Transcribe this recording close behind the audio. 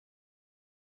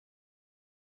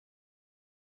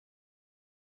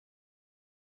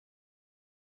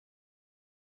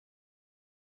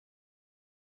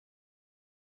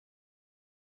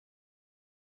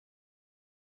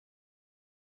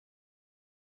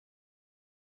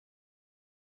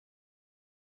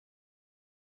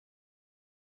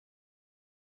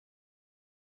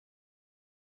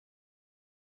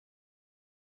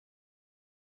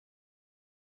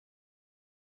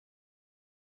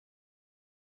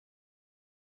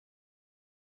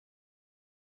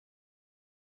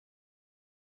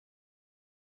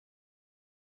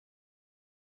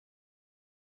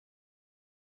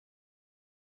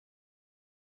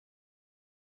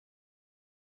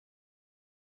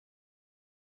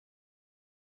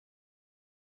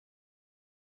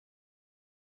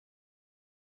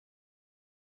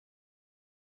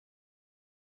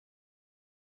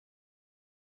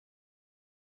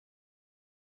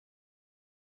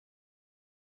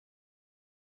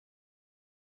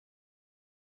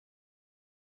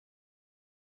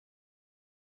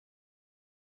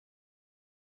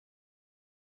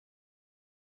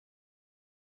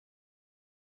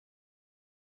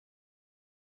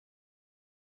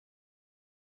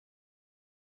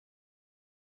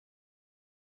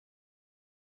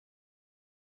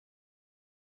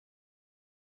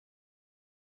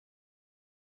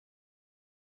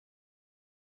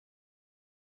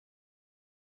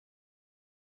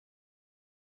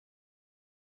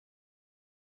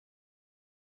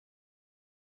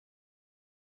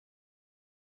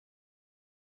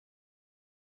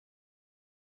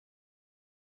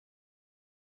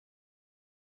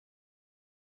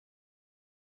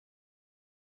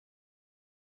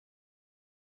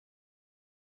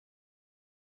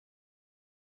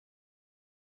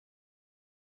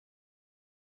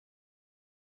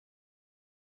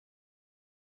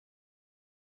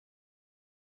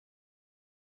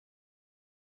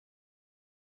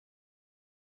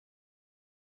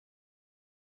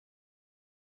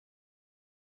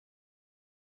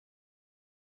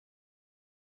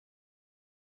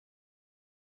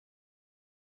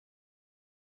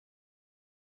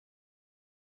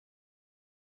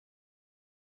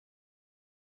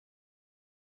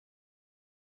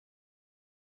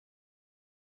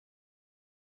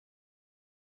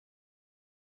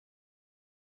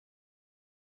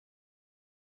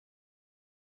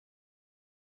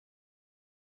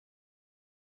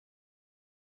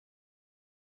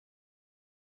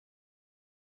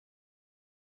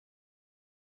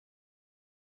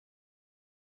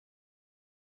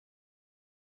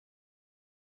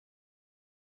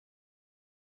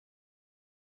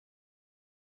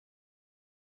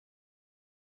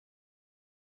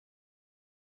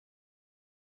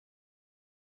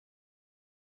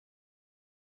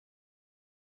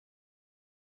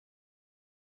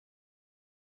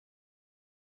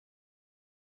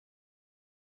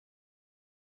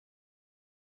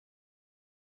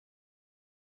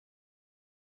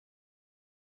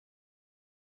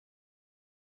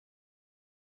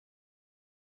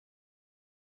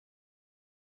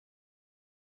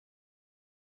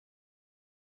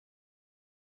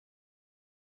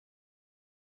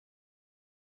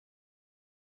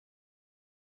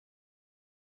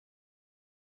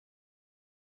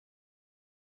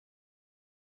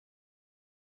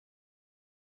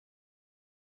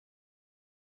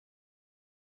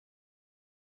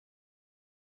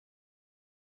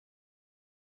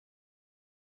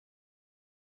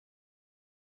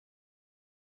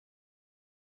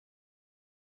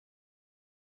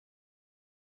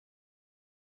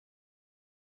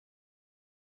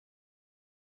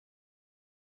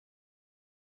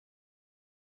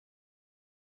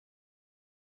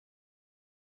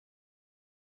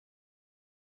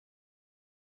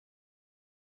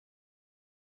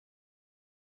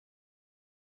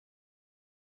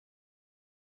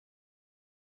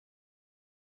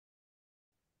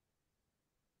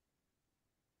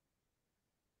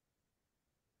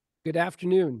Good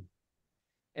afternoon,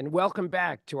 and welcome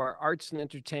back to our Arts and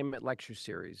Entertainment Lecture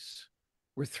Series.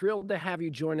 We're thrilled to have you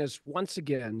join us once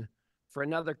again for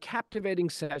another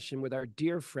captivating session with our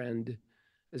dear friend,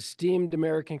 esteemed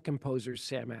American composer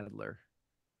Sam Adler.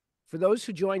 For those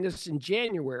who joined us in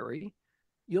January,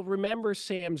 you'll remember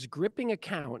Sam's gripping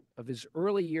account of his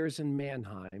early years in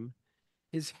Mannheim,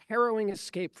 his harrowing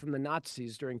escape from the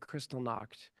Nazis during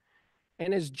Kristallnacht,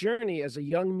 and his journey as a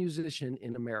young musician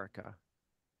in America.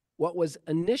 What was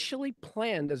initially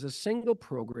planned as a single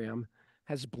program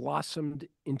has blossomed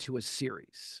into a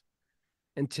series.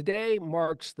 And today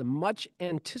marks the much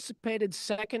anticipated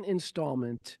second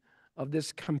installment of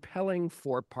this compelling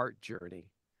four-part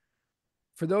journey.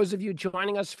 For those of you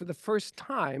joining us for the first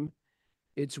time,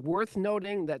 it's worth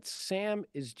noting that Sam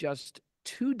is just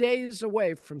 2 days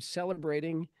away from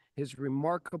celebrating his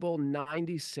remarkable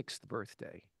 96th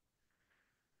birthday.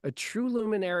 A true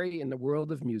luminary in the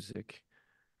world of music,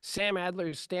 Sam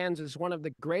Adler stands as one of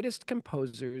the greatest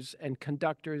composers and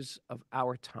conductors of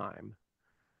our time.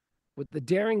 With the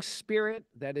daring spirit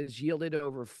that has yielded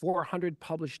over 400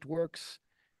 published works,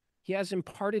 he has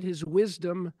imparted his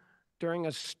wisdom during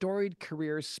a storied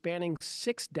career spanning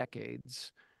 6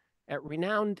 decades at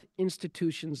renowned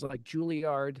institutions like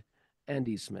Juilliard and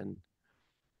Eastman.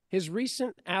 His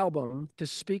recent album, To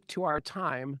Speak to Our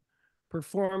Time,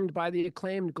 performed by the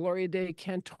acclaimed Gloria de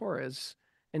Cantores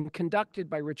and conducted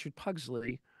by Richard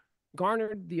Pugsley,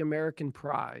 garnered the American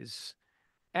prize,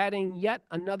 adding yet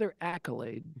another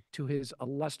accolade to his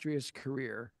illustrious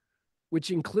career, which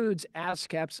includes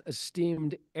ASCAP's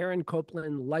esteemed Aaron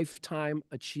Copland Lifetime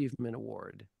Achievement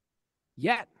Award.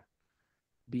 Yet,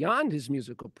 beyond his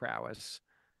musical prowess,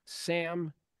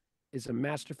 Sam is a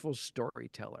masterful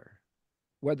storyteller.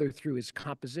 Whether through his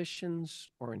compositions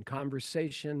or in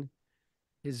conversation,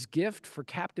 his gift for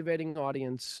captivating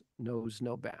audience knows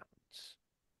no bounds.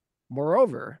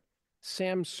 Moreover,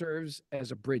 Sam serves as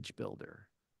a bridge builder,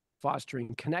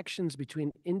 fostering connections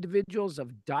between individuals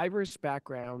of diverse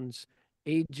backgrounds,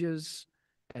 ages,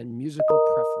 and musical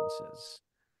preferences.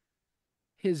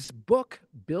 His book,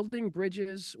 Building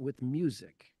Bridges with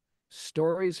Music,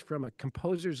 Stories from a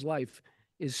Composer's Life,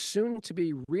 is soon to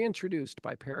be reintroduced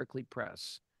by Paraclete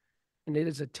Press, and it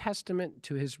is a testament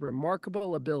to his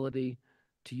remarkable ability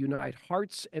to unite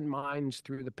hearts and minds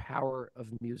through the power of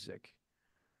music.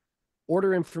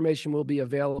 Order information will be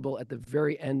available at the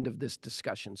very end of this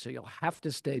discussion, so you'll have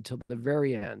to stay till the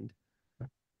very end.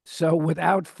 So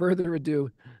without further ado,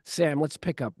 Sam, let's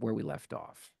pick up where we left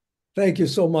off. Thank you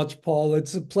so much, Paul.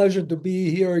 It's a pleasure to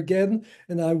be here again,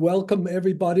 and I welcome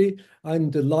everybody. I'm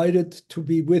delighted to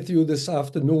be with you this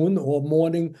afternoon or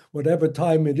morning, whatever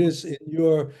time it is in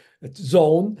your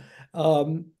zone.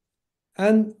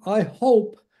 And I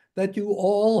hope that you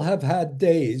all have had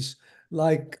days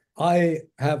like I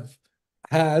have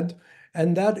had,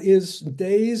 and that is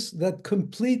days that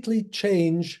completely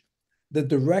change the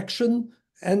direction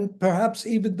and perhaps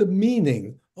even the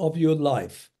meaning of your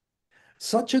life.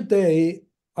 Such a day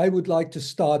I would like to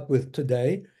start with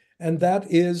today, and that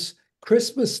is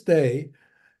Christmas Day,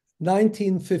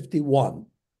 1951.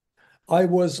 I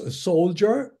was a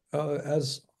soldier,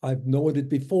 as I've noted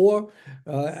before.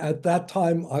 At that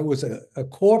time, I was a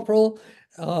corporal,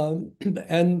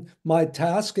 and my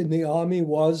task in the Army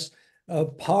was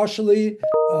partially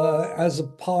as a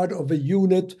part of a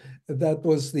unit that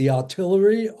was the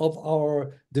artillery of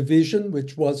our division,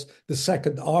 which was the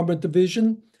 2nd Armored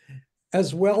Division,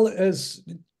 as well as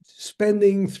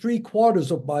spending 3/4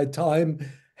 of my time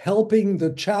helping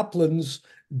the chaplains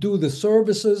do the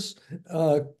services,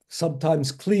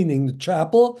 sometimes cleaning the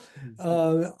chapel,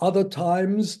 other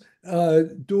times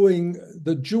doing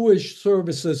the Jewish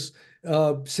services,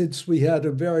 since we had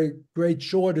a very great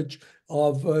shortage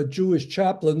of Jewish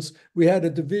chaplains. We had a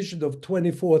division of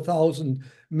 24,000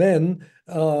 men,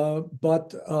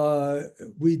 but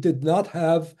we did not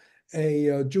have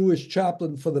a Jewish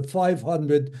chaplain for the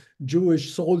 500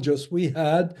 Jewish soldiers we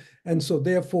had. And so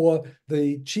therefore,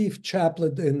 the chief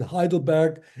chaplain in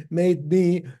Heidelberg made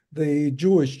me the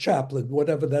Jewish chaplain,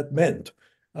 whatever that meant.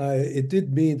 It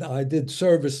did mean I did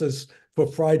services for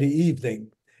Friday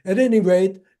evening. At any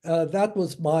rate, that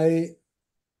was my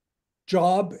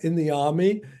job in the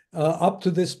Army up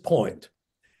to this point.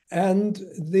 And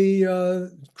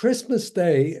the Christmas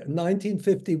Day,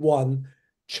 1951,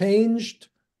 changed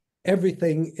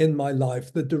everything in my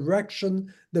life, the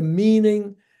direction, the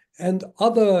meaning, and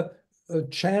other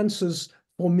chances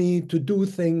for me to do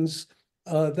things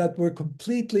that were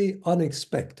completely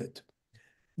unexpected.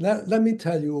 Let me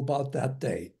tell you about that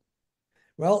day.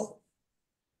 Well,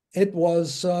 it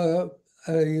was a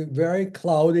very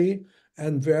cloudy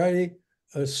and very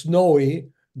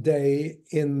snowy day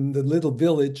in the little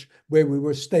village where we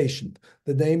were stationed.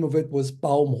 The name of it was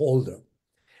Baumholder.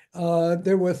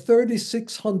 There were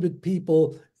 3,600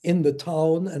 people in the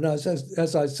town, and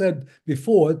as I said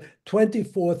before,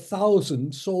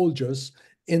 24,000 soldiers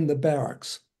in the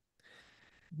barracks.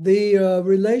 The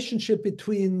relationship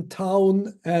between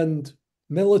town and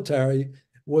military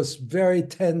was very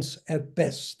tense at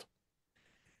best.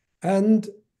 And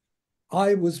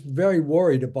I was very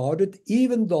worried about it,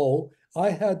 even though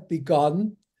I had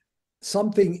begun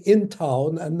something in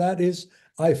town, and that is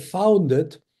I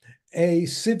founded a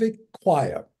civic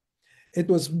choir. It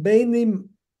was mainly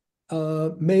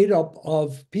made up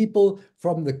of people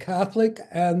from the Catholic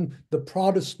and the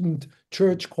Protestant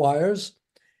church choirs.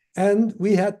 And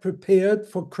we had prepared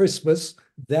for Christmas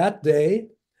that day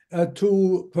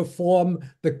to perform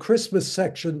the Christmas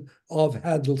section of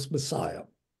Handel's Messiah.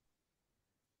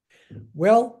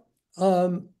 Well,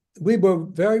 we were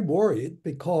very worried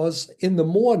because in the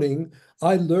morning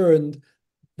I learned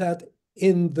that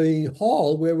in the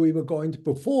hall where we were going to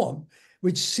perform,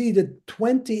 which seated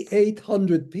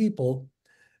 2,800 people,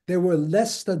 there were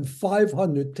less than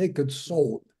 500 tickets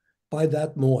sold by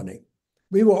that morning.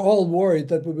 We were all worried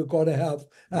that we were going to have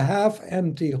a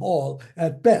half-empty hall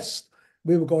at best.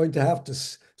 We were going to have to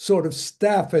sort of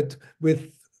staff it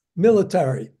with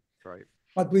military. Right.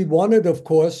 But we wanted, of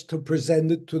course, to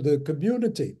present it to the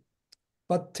community.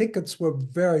 But tickets were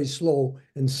very slow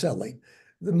in selling.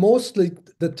 Mostly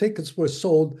the tickets were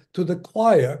sold to the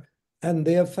choir and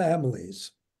their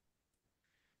families.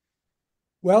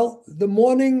 Well, the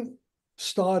morning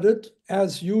started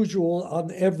as usual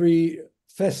on every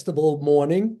festival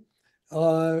morning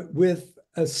with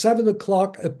a 7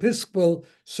 o'clock Episcopal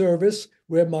service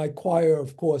where my choir,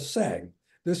 of course, sang.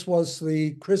 This was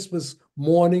the Christmas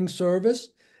morning service,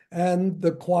 and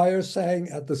the choir sang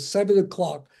at the 7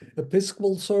 o'clock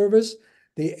Episcopal service,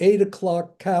 the 8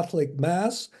 o'clock Catholic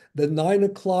Mass, the 9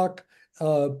 o'clock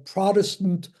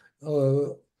Protestant,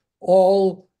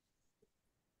 all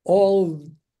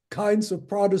kinds of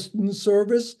Protestant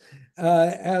service,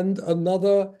 and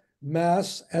another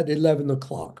Mass at 11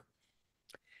 o'clock.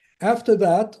 After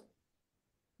that,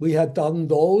 we had done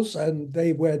those, and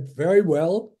they went very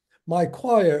well. My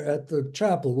choir at the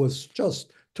chapel was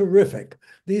just terrific.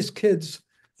 These kids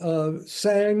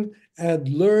sang and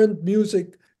learned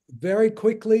music very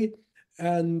quickly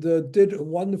and did a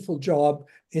wonderful job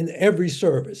in every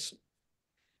service.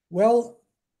 Well,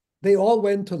 they all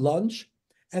went to lunch,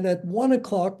 and at 1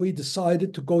 o'clock, we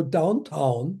decided to go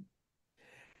downtown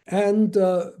and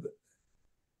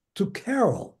to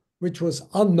carol, which was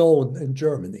unknown in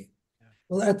Germany. Yeah.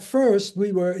 Well, at first,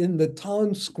 we were in the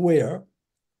town square,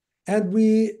 and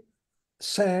we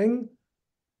sang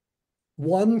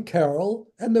one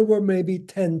carol, and there were maybe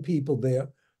 10 people there.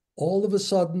 All of a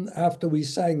sudden, after we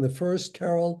sang the first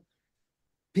carol,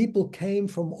 people came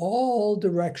from all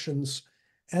directions,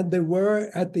 and there were,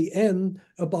 at the end,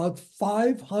 about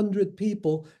 500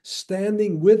 people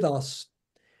standing with us,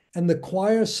 and the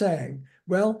choir sang.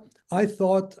 Well, I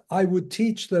thought I would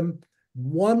teach them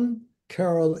one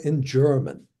carol in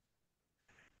German.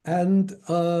 And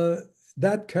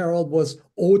that carol was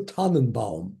O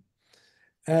Tannenbaum.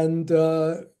 And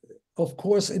of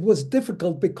course, it was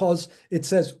difficult because it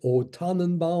says, O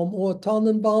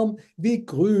Tannenbaum, wie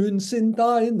grün sind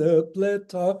deine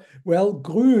Blätter. Well,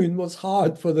 grün was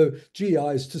hard for the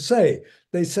GIs to say.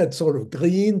 They said sort of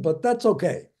green, but that's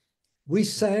okay. We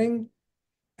sang,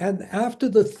 and after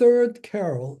the third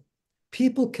carol,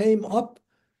 people came up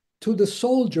to the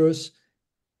soldiers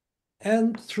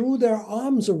and threw their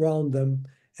arms around them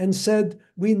and said,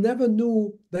 we never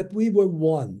knew that we were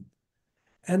one.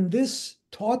 And this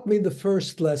taught me the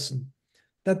first lesson,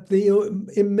 that the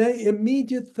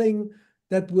immediate thing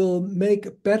that will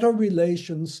make better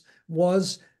relations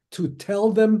was to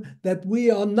tell them that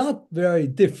we are not very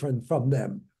different from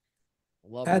them.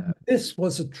 And this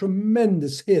was a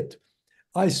tremendous hit.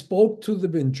 I spoke to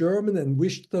them in German and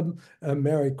wished them a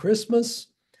Merry Christmas.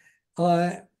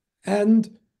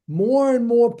 And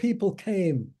more people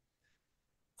came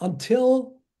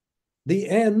until the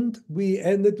end. We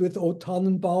ended with O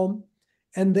Tannenbaum,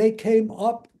 and they came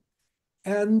up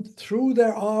and threw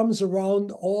their arms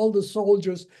around all the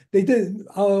soldiers. They didn't,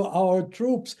 our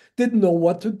troops didn't know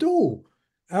what to do.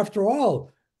 After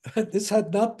all, this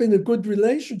had not been a good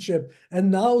relationship, and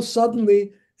now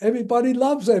suddenly everybody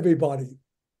loves everybody.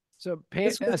 So,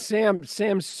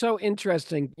 Sam, so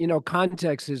interesting. You know,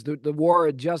 context is the war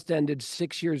had just ended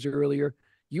 6 years earlier.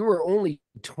 You were only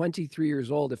 23 years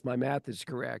old, if my math is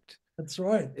correct. That's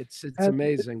right. It's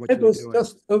amazing what it you're was doing.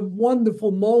 just a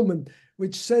wonderful moment,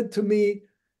 which said to me,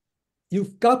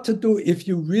 you've got to do, if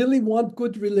you really want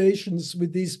good relations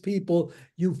with these people,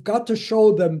 you've got to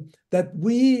show them that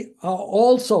we are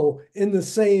also in the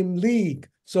same league,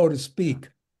 so to speak.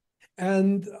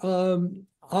 And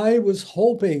I was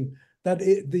hoping that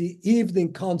the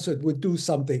evening concert would do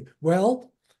something.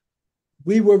 Well,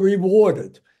 we were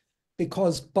rewarded,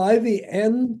 because by the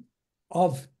end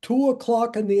of 2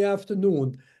 o'clock in the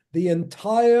afternoon, the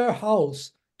entire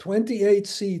house, 28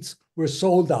 seats, were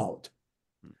sold out.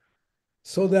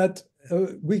 So that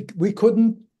we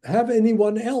couldn't have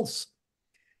anyone else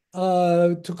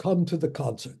to come to the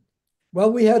concert.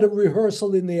 Well, we had a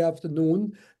rehearsal in the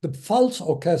afternoon. The Pfalz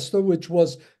Orchestra, which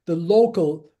was the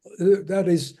local, that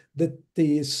is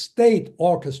the state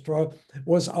orchestra,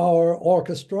 was our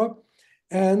orchestra.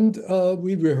 And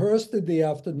we rehearsed in the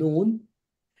afternoon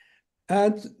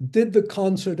and did the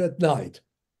concert at night.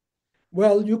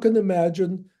 Well, you can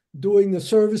imagine doing the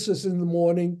services in the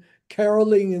morning,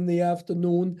 caroling in the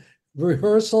afternoon,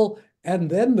 rehearsal, and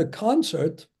then the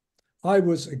concert. I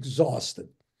was exhausted.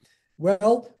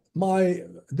 Well, I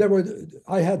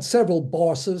had several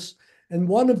bosses, and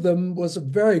one of them was a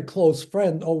very close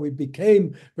friend. Oh, we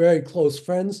became very close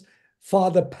friends.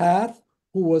 Father Pat,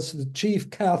 who was the chief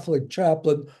Catholic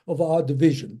chaplain of our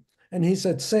division. And he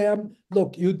said, Sam,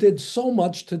 look, you did so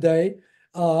much today.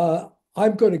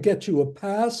 I'm going to get you a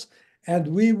pass, and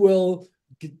we will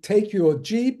take your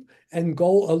Jeep and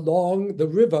go along the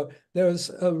river. There's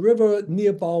a river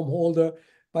near Baumholder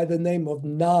by the name of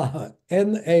Nahe,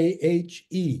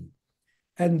 N-A-H-E.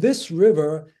 And this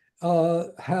river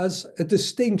has a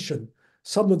distinction.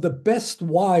 Some of the best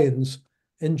wines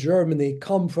in Germany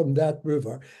come from that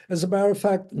river. As a matter of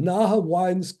fact, Nahe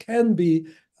wines can be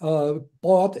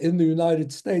bought in the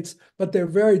United States, but they're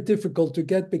very difficult to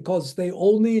get because they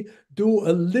only do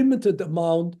a limited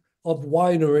amount of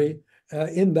winery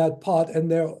in that part, and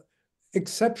they're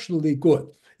exceptionally good.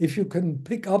 If you can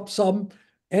pick up some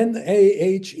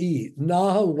Nahe,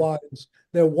 Nahe wines,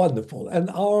 they're wonderful. And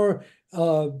our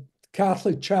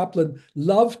Catholic chaplain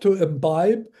loved to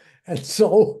imbibe, and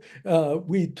so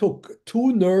we took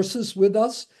 2 nurses with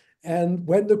us and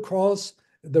went across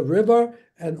the river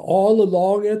and all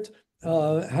along it,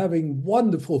 having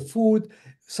wonderful food.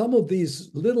 Some of these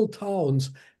little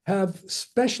towns have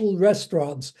special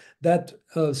restaurants that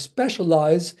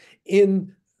specialize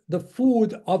in the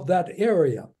food of that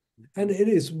area. And it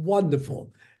is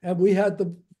wonderful. And we had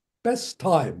the best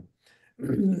time.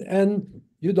 And,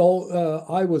 you know,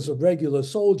 I was a regular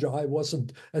soldier. I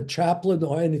wasn't a chaplain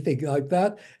or anything like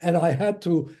that. And I had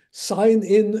to sign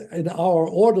in our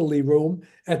orderly room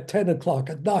at 10 o'clock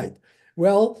at night.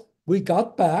 Well, we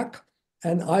got back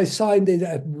and I signed in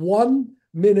at 1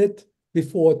 minute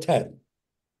before 10.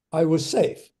 I was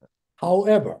safe.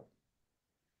 However,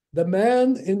 the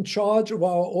man in charge of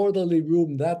our orderly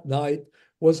room that night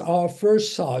was our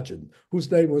first sergeant,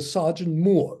 whose name was Sergeant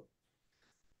Moore.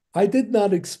 I did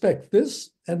not expect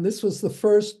this, and this was the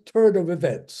first turn of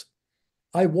events.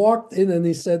 I walked in and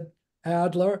he said,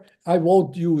 Adler, I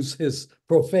won't use his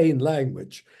profane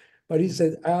language, but he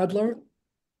said, Adler,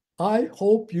 I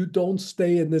hope you don't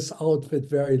stay in this outfit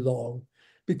very long,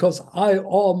 because I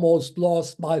almost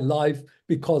lost my life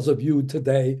because of you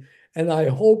today, and I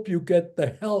hope you get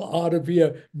the hell out of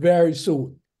here very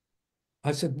soon.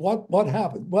 I said, what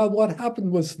happened? Well, what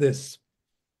happened was this.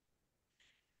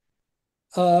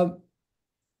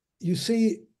 You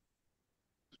see,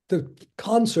 the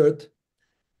concert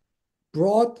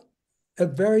brought a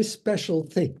very special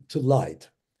thing to light,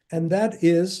 and that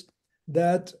is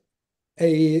that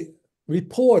a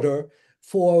reporter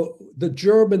for the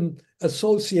German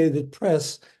Associated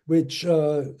Press, which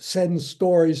sends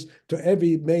stories to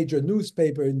every major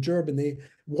newspaper in Germany,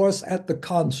 was at the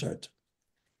concert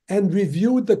and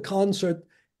reviewed the concert.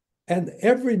 And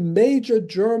every major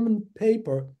German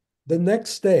paper the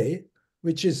next day,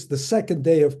 which is the second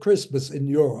day of Christmas in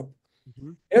Europe,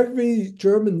 every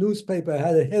German newspaper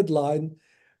had a headline,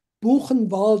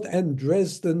 Buchenwald and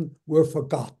Dresden were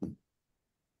forgotten.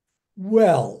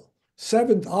 Well,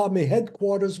 7th Army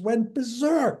headquarters went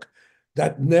berserk.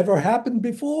 That never happened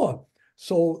before.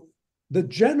 So the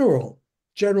General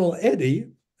Eddy,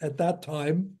 at that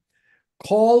time,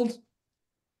 called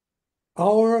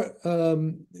our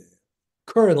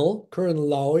Colonel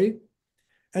Lowy,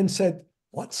 and said,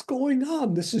 what's going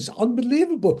on? This is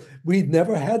unbelievable. We'd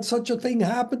never had such a thing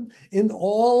happen in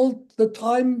all the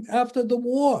time after the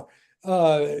war.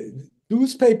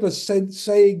 Newspapers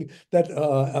saying that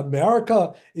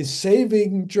America is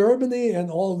saving Germany and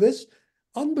all this.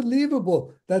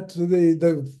 Unbelievable that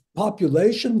the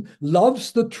population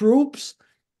loves the troops.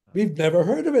 We've never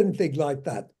heard of anything like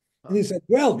that. And he said,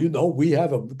 well, we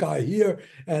have a guy here,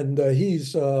 and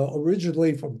he's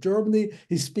originally from Germany.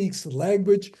 He speaks the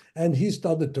language, and he's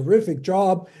done a terrific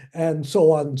job, and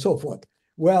so on and so forth.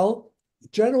 Well,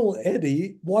 General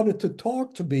Eddie wanted to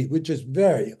talk to me, which is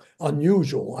very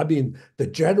unusual. I mean, the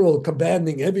general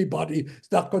commanding everybody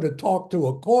is not going to talk to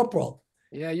a corporal.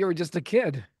 Yeah, you were just a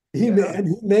kid. And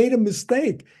he made a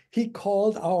mistake. He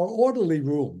called our orderly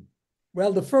room.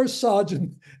 Well, the first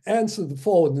sergeant answered the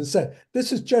phone and said,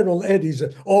 "This is General Eddie." He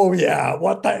said, "Oh, yeah,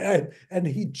 what the?" And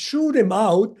he chewed him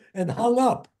out and hung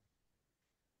up.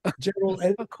 General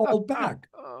Eddie called back.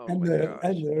 Oh And my gosh.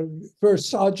 the first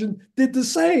sergeant did the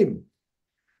same.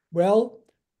 Well,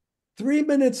 3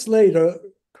 minutes later,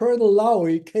 Colonel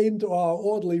Lowry came to our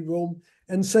orderly room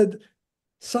and said,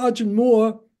 "Sergeant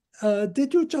Moore,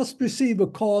 did you just receive a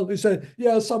call?" He said,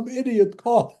 "Yeah, some idiot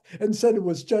called and said it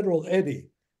was General Eddie."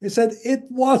 He said, "It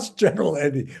was General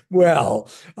Eddie." Well,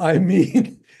 I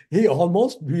mean, he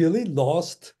almost really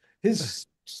lost his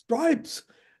stripes.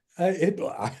 It,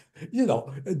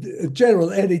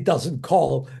 General Eddie doesn't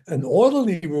call an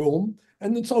orderly room.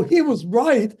 And so he was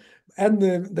right. And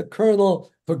the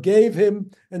colonel forgave him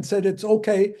and said, "It's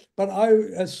okay. But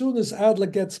as soon as Adler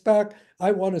gets back,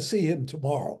 I want to see him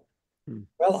tomorrow."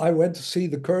 Well, I went to see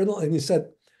the colonel, and he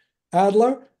said,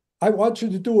 "Adler, I want you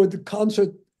to do a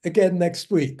concert again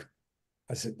next week."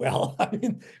 I said, "Well, I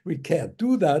mean, we can't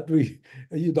do that. We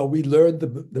learned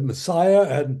the Messiah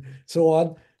and so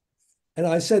on." And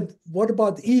I said, "What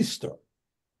about Easter?"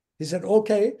 He said,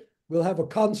 "Okay, we'll have a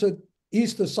concert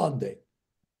Easter Sunday."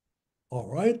 All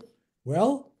right.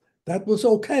 Well, that was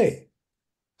okay.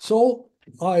 So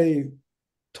I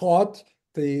taught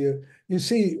you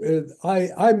see,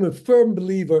 I'm a firm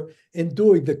believer in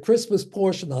doing the Christmas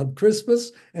portion on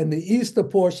Christmas and the Easter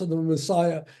portion of the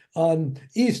Messiah on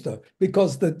Easter,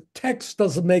 because the text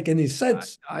doesn't make any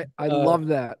sense. I love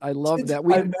that. I love Since that.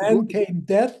 by man came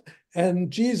death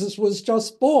and Jesus was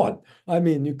just born. I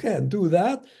mean, you can't do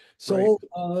that. So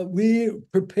we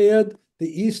prepared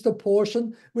the Easter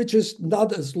portion, which is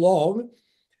not as long.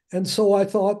 And so I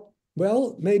thought,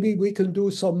 well, maybe we can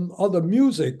do some other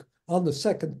music on the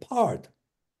second part.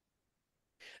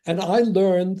 And I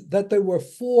learned that there were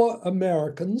 4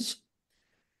 Americans,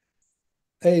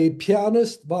 a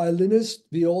pianist, violinist,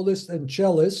 violist, and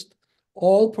cellist,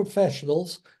 all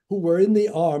professionals who were in the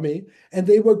army, and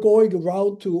they were going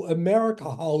around to America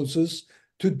houses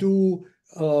to do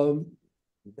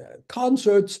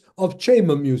concerts of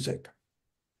chamber music.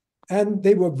 And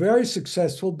they were very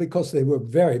successful because they were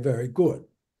very, very good.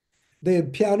 The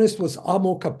pianist was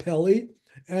Amo Capelli,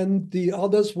 and the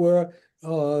others were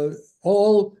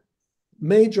all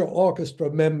major orchestra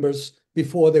members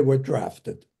before they were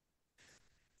drafted.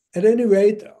 At any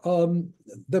rate,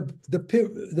 the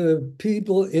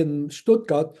people in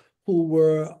Stuttgart who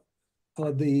were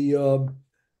the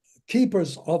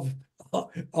keepers of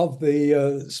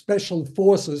the special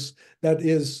forces, that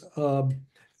is,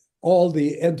 all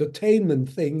the entertainment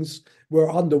things, were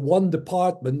under one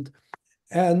department.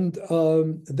 And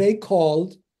they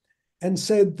called and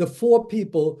said the 4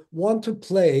 people want to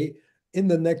play in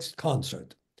the next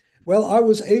concert. Well, I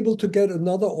was able to get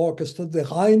another orchestra, the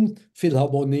Rhine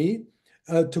Philharmonie,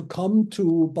 to come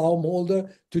to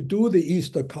Baumholder to do the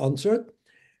Easter concert.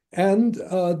 And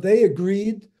they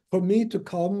agreed for me to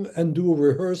come and do a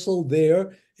rehearsal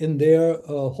there in their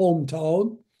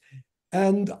hometown.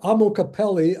 And Amo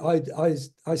Capelli,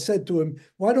 I said to him,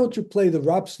 "Why don't you play the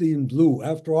Rhapsody in Blue?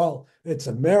 After all, it's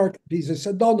American piece." He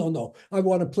said, No. I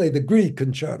want to play the Grieg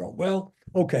concerto." Well,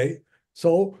 okay.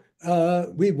 So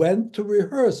we went to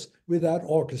rehearse with that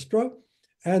orchestra,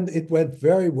 and it went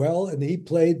very well. And he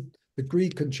played the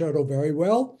Grieg concerto very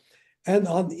well. And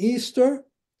on Easter,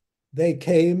 they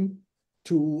came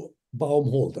to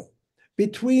Baumholder.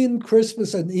 Between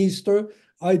Christmas and Easter,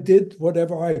 I did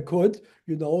whatever I could,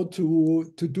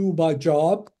 to do my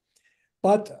job.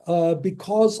 But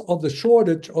because of the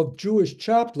shortage of Jewish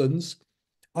chaplains,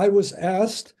 I was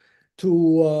asked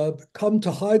to come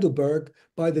to Heidelberg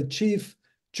by the chief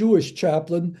Jewish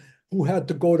chaplain, who had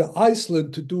to go to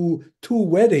Iceland to do 2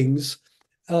 weddings,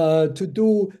 to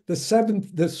do the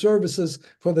services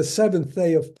for the 7th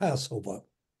day of Passover.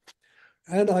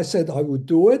 And I said I would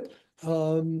do it.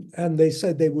 And they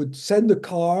said they would send a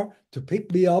car to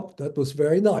pick me up. That was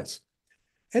very nice.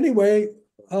 Anyway,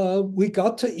 we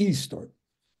got to Easter.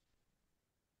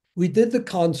 We did the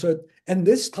concert, and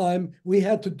this time we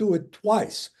had to do it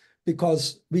twice,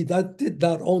 because we did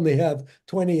not only have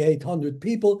 2,800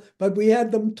 people, but we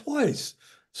had them twice.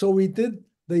 So we did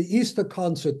the Easter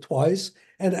concert twice,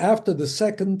 and after the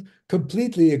second,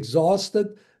 completely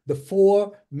exhausted, the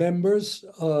 4 members,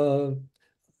 the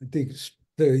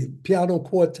the piano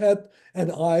quartet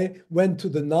and I went to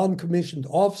the non-commissioned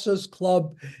officers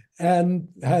club and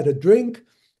had a drink.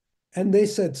 And they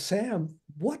said, Sam,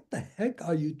 what the heck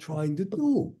are you trying to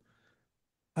do?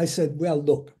 I said, well,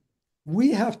 look,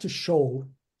 we have to show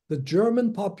the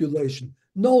German population,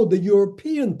 no, the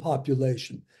European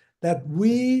population, that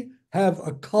we have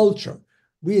a culture.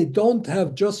 We don't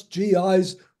have just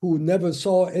GIs who never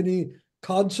saw any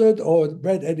concert or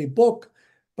read any book,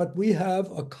 but we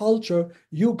have a culture.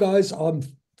 You guys are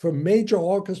from major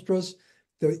orchestras.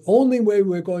 The only way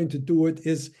we're going to do it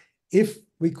is if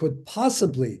we could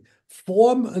possibly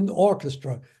form an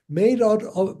orchestra made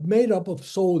up of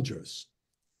soldiers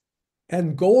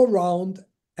and go around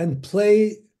and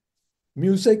play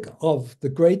music of the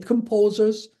great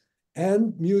composers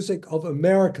and music of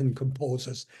American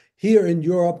composers here in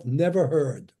Europe never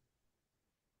heard.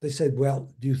 They said,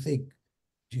 well, do you think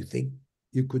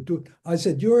you could do it? I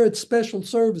said, you're at special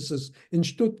services in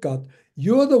Stuttgart.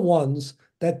 You're the ones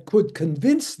that could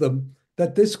convince them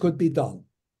that this could be done.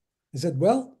 He said,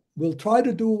 well, we'll try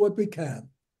to do what we can.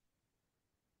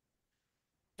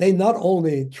 They not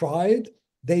only tried,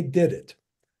 they did it.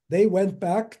 They went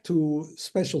back to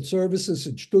special services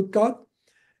in Stuttgart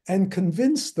and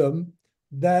convinced them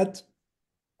that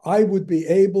I would be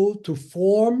able to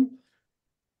form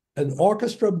an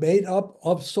orchestra made up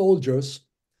of soldiers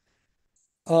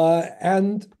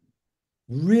and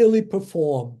really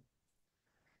perform.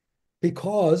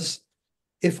 Because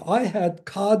if I had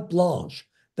carte blanche,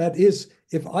 that is,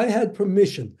 if I had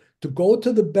permission to go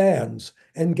to the bands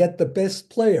and get the best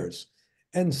players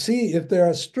and see if there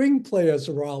are string players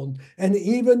around and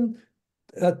even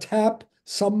tap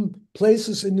some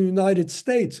places in the United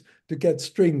States to get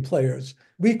string players,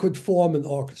 we could form an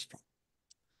orchestra.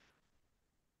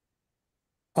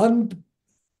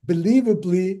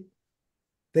 Unbelievably,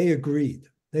 they agreed.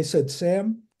 They said,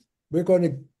 Sam, we're going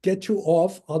to get you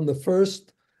off on the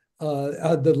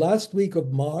last week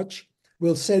of March.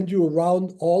 We'll send you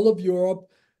around all of Europe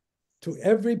to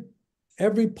every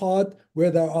part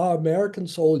where there are American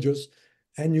soldiers,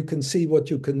 and you can see what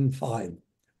you can find.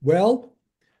 Well,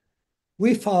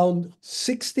 we found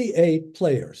 68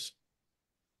 players,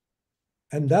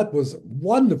 and that was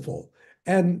wonderful.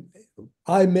 And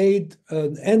I made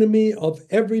an enemy of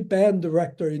every band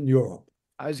director in Europe.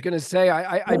 I was going to say,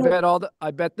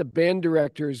 I bet the band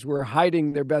directors were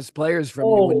hiding their best players from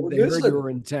you when they heard you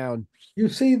were in town. You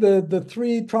see the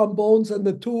three trombones and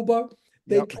the tuba.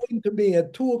 They came to me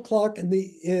at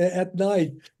 2:00 at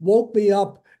night, woke me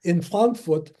up in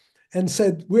Frankfurt, and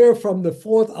said, "We're from the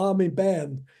 4th Army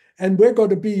Band, and we're going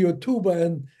to be your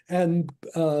tuba and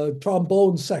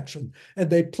trombone section." And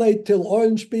they played till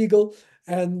Eulenspiegel,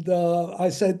 and I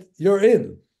said, "You're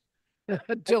in."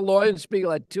 Till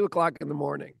Eulenspiegel at 2:00 in the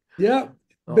morning. Yeah,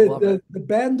 but the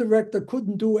band director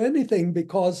couldn't do anything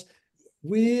because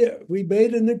we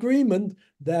made an agreement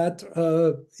that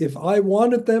if I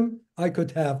wanted them, I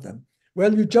could have them.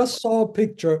 Well, you just saw a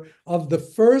picture of the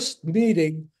first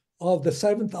meeting of the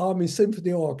 7th Army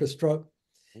Symphony Orchestra.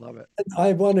 Love it. And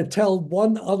I want to tell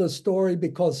one other story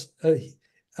because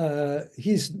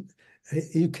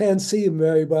you can't see him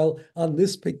very well on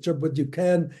this picture, but you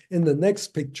can in the next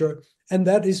picture. And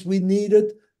that is we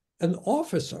needed an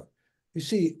officer. You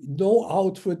see, no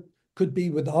outfit could be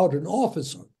without an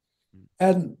officer.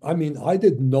 And I mean, I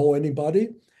didn't know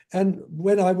anybody. And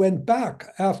when I went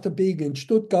back after being in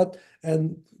Stuttgart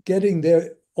and getting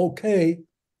there okay,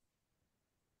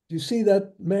 do you see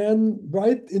that man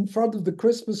right in front of the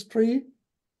Christmas tree?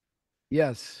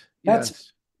 Yes,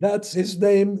 That's his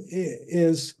name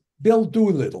is Bill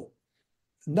Doolittle,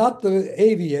 not the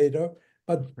aviator,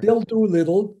 but Bill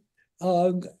Doolittle.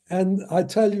 And I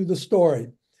tell you the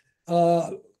story.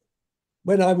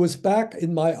 When I was back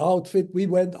in my outfit, we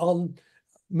went on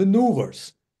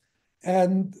maneuvers.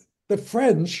 And the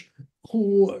French,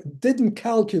 who didn't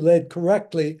calculate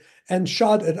correctly and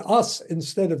shot at us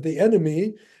instead of the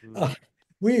enemy,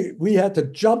 we had to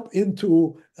jump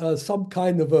into some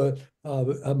kind of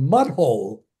a mud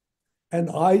hole. And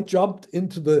I jumped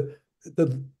into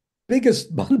the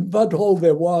biggest mud hole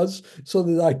there was so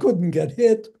that I couldn't get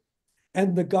hit.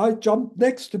 And the guy jumped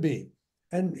next to me.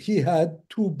 And he had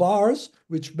 2 bars,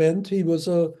 which meant he was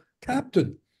a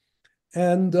captain.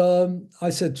 And I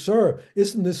said, "Sir,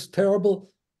 isn't this terrible?"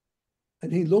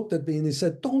 And he looked at me and he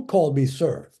said, "Don't call me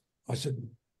sir." I said,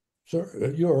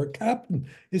 "Sir, you're a captain."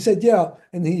 He said, "Yeah."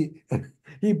 And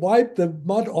he wiped the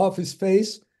mud off his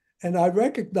face. And I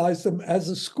recognized him as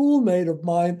a schoolmate of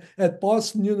mine at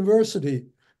Boston University,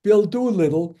 Bill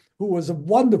Doolittle, who was a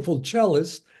wonderful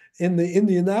cellist in the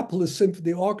Indianapolis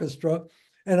Symphony Orchestra.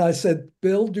 And I said,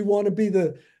 "Bill, do you want to be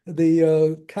the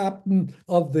the captain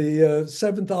of the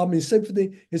Seventh Army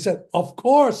Symphony. He said, "Of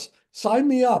course, sign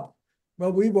me up."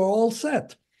 Well, we were all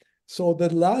set. So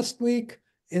the last week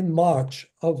in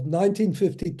March of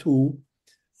 1952,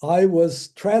 I was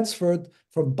transferred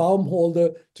from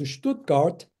Baumholder to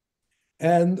Stuttgart,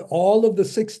 and all of the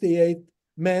 68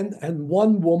 men and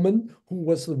one woman, who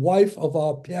was the wife of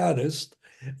our pianist,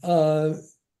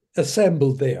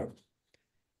 assembled there.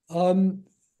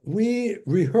 We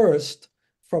rehearsed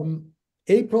from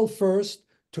April 1st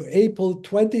to April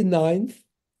 29th,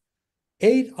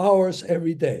 8 hours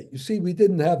every day. You see, we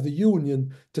didn't have the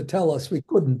union to tell us we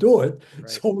couldn't do it. Right.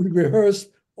 So we rehearsed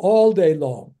all day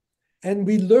long. And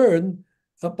we learned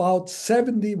about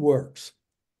 70 works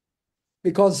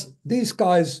because these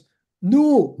guys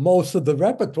knew most of the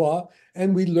repertoire,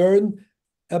 and we learned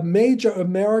a major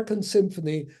American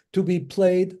symphony to be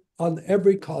played on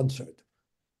every concert.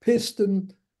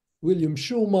 Piston, William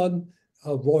Schumann,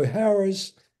 Roy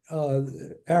Harris,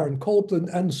 Aaron Copland,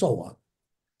 and so on.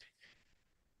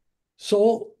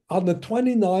 So on the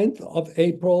 29th of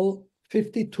April,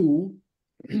 52,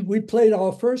 we played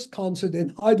our first concert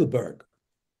in Heidelberg,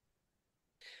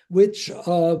 which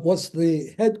was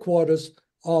the headquarters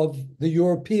of the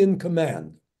European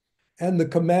Command. And the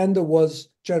commander was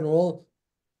General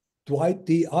Dwight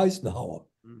D. Eisenhower,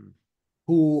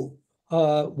 who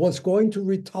was going to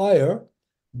retire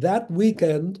that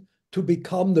weekend to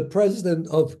become the president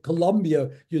of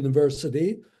Columbia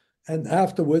University. And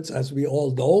afterwards, as we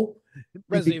all know,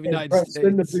 President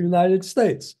of the United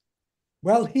States.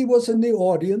 Well, he was in the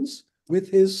audience with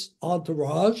his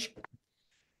entourage.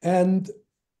 And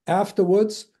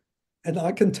afterwards, and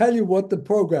I can tell you what the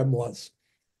program was.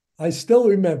 I still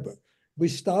remember. We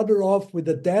started off with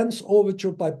a dance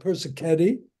overture by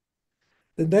Persichetti.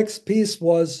 The next piece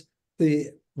was the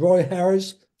Roy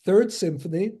Harris Third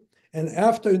Symphony. And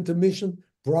after intermission,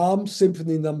 Brahms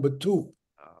Symphony No. 2.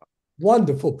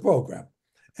 Wonderful program.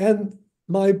 And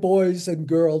my boys and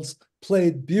girls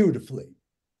played beautifully.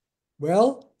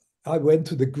 Well, I went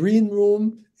to the green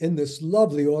room in this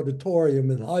lovely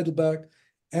auditorium in Heidelberg,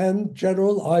 and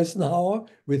General Eisenhower,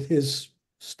 with his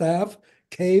staff,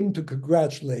 came to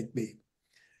congratulate me.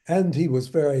 And he was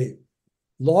very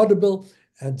laudable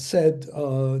and said,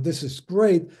 "This is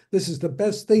great. This is the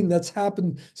best thing that's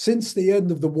happened since the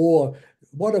end of the war.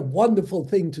 What a wonderful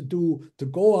thing to do, to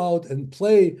go out and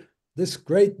play this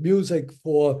great music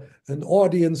for an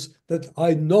audience that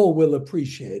I know will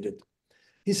appreciate it."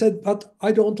 He said, "But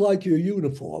I don't like your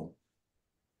uniform."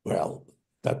 Well,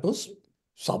 that was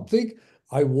something.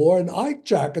 I wore an Ike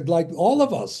jacket like all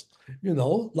of us,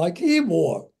 like he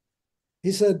wore.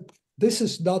 He said, "This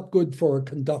is not good for a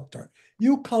conductor.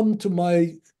 You come to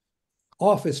my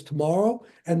office tomorrow,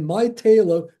 and my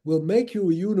tailor will make you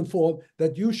a uniform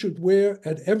that you should wear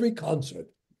at every concert."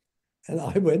 And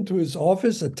I went to his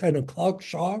office at 10 o'clock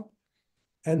sharp,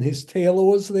 and his tailor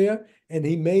was there, and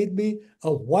he made me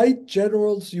a white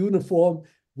general's uniform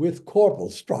with corporal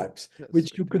stripes,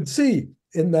 which you could see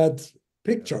in that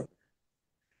picture.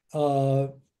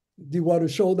 Do you want to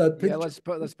show that picture?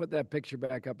 Yeah, let's put that picture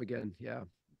back up again. Yeah.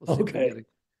 Okay.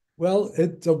 Well,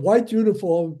 it's a white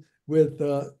uniform with,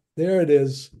 there it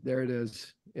is. There it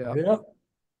is. Yeah. Yeah.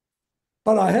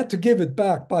 But I had to give it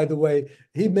back, by the way.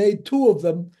 He made two of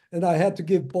them, and I had to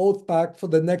give both back for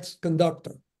the next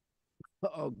conductor.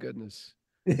 Oh, goodness.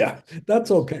 Yeah,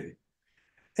 that's okay.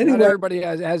 Anyway, not everybody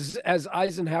has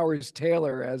Eisenhower's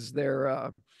tailor as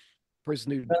their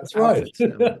person who. That's right.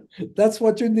 That's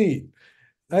what you need.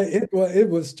 It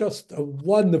was just a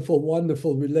wonderful,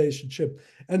 wonderful relationship.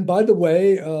 And by the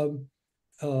way,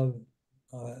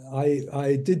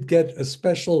 I did get a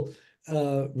special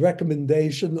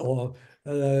recommendation or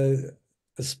a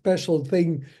special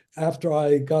thing after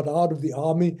I got out of the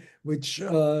army, which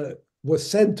was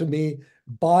sent to me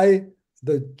by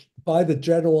the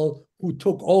general who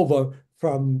took over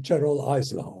from General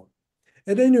Eisenhower.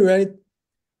 At any rate,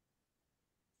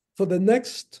 for the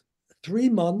next 3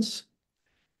 months,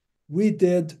 we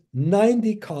did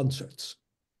 90 concerts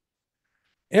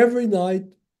every night,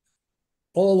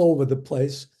 all over the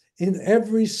place, in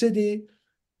every city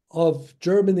of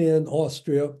Germany and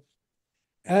Austria.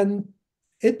 And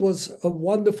it was a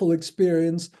wonderful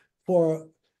experience for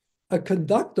a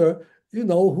conductor,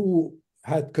 who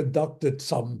had conducted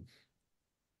some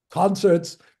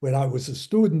concerts when I was a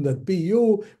student at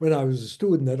BU, when I was a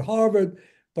student at Harvard.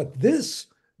 But this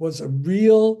was a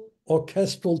real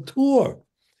orchestral tour.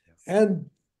 And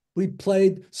we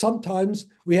played, sometimes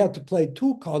we had to play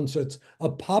 2 concerts, a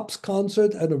pops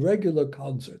concert and a regular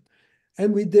concert.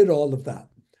 And we did all of that.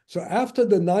 So after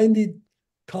the 90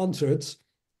 concerts,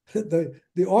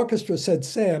 the orchestra said,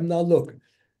 "Sam, now look,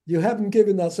 you haven't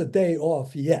given us a day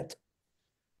off yet.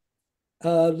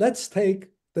 Let's take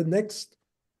the next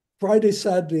Friday,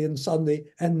 Saturday, and Sunday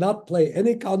and not play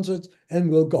any concerts, and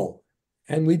we'll go.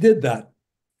 And we did that.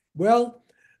 Well,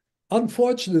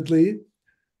 unfortunately,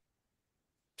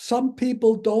 some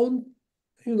people don't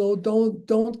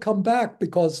come back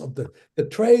because of the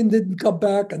train didn't come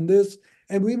back and this.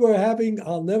 And we were having,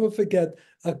 I'll never forget,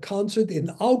 a concert in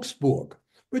Augsburg,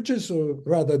 which is a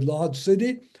rather large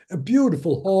city, a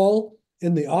beautiful hall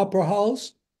in the opera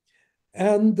house.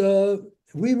 And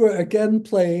we were again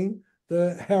playing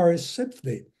the Harris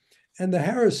Symphony. And the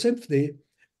Harris Symphony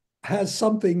has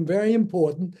something very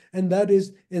important, and that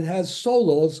is it has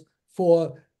solos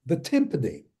for the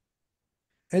timpani.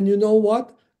 And you know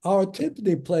what? Our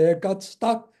timpani player got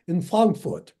stuck in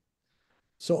Frankfurt.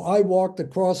 So I walked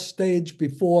across stage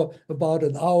about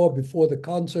an hour before the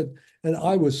concert, and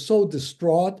I was so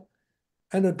distraught.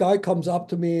 And a guy comes up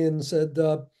to me and said,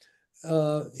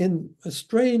 in a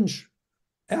strange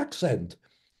accent,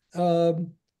 I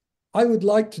would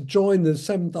like to join the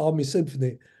Seventh Army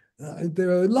Symphony. There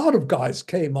are a lot of guys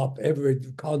came up every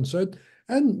concert,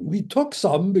 and we took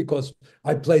some because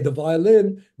I played the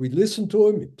violin. We listened to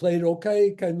him. He played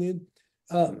okay.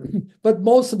 But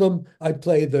most of them, I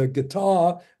played the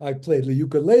guitar. I played the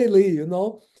ukulele,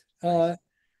 And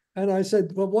I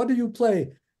said, well, what do you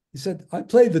play? He said, I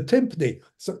play the timpani.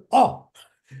 So, well,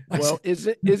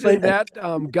 isn't that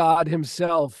God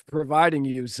himself providing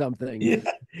you something? Yeah.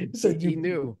 He said, he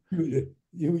knew.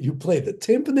 You play the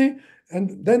timpani?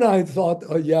 And then I thought,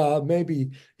 oh, yeah,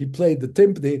 maybe he played the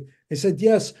timpani. He said,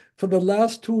 yes, for the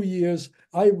last 2 years,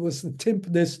 I was the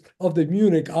timpanist of the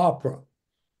Munich Opera.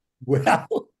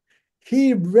 Well,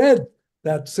 he read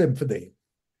that symphony.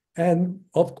 And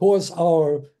of course,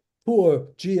 our poor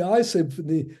GI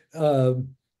symphony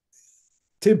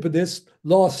timpanist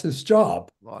lost his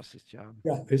job.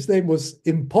 Yeah, his name was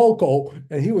Impoko,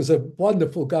 and he was a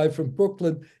wonderful guy from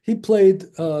Brooklyn. He played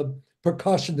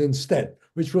percussion instead,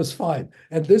 which was fine.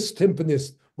 And this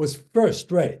timpanist was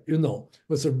first rate,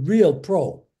 was a real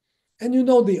pro. And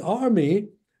the Army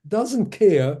doesn't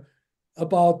care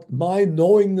about my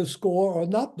knowing the score or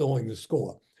not knowing the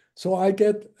score. So I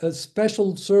get a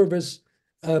special service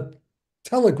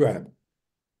telegram.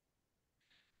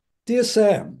 Dear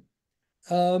Sam,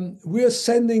 we're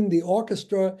sending the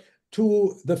orchestra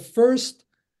to the first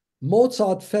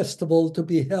Mozart festival to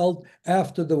be held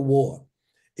after the war.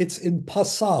 It's in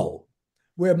Passau,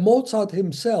 where Mozart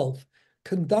himself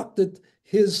conducted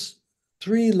his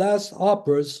 3 last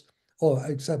operas, or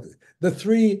except the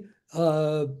 3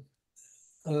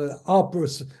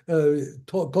 operas,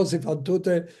 Così fan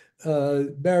tutte,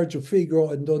 Marriage of Figaro,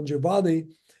 and Don Giovanni,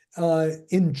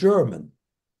 in German,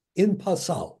 in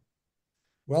Passau.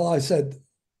 Well, I said,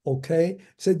 okay. He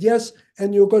said, yes,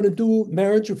 and you're going to do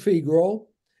Marriage of Figaro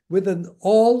with an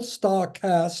all-star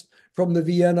cast from the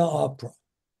Vienna Opera.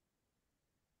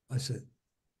 I said,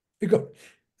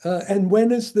 and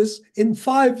when is this? In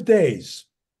 5 days.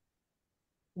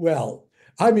 Well,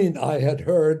 I mean, I had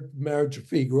heard Marriage of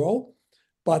Figaro,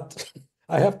 but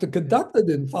I have to conduct it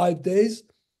in 5 days.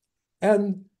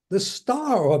 And the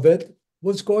star of it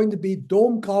was going to be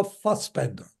Domgraf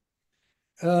Fassbender.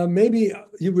 Maybe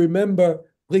you remember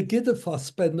Brigitte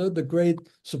Fassbender, the great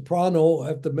soprano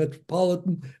at the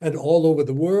Metropolitan and all over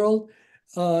the world.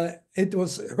 It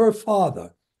was her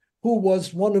father, who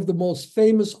was one of the most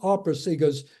famous opera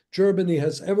singers Germany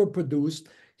has ever produced.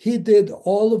 He did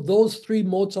all of those 3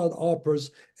 Mozart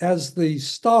operas as the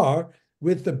star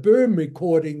with the Böhm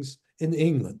recordings in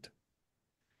England.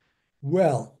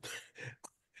 Well,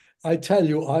 I tell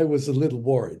you, I was a little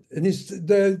worried. And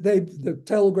the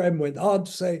telegram went on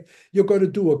to say, you're going to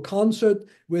do a concert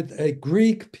with a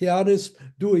Greek pianist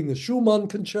doing the Schumann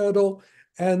concerto,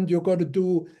 and you're going to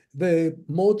do the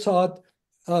Mozart,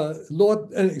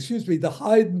 the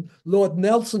Haydn Lord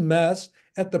Nelson Mass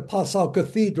at the Passau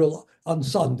Cathedral on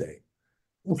Sunday.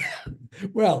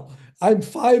 Well, I'm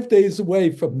 5 days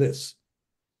away from this.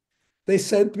 They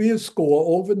sent me a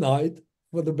score overnight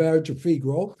for the Marriage of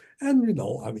Figaro. And,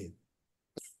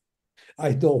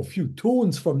 I know a few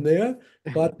tunes from there,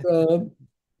 but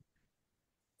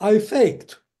I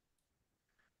faked.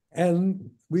 And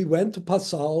we went to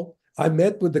Passau. I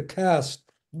met with the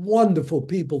cast, wonderful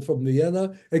people from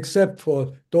Vienna, except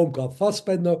for Domgraf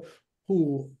Fassbender,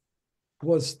 who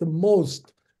was the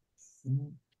most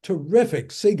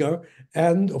terrific singer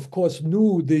and, of course,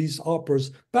 knew these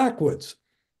operas backwards.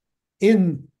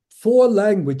 In 4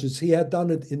 languages, he had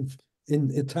done it in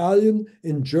Italian,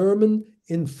 in German,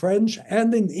 in French,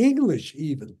 and in English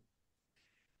even.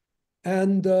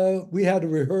 And we had a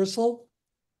rehearsal.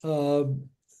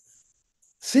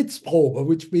 Sitzprobe,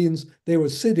 which means they were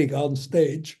sitting on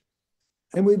stage.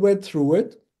 And we went through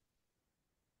it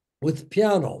with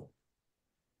piano.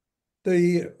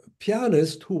 The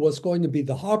pianist who was going to be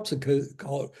the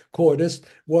harpsichordist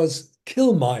was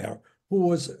Killmeyer, who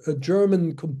was a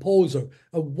German composer,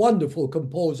 a wonderful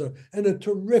composer, and a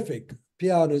terrific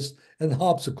pianist and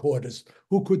harpsichordist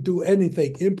who could do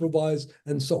anything, improvise,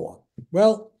 and so on.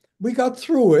 Well, we got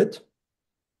through it.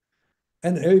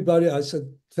 And everybody, I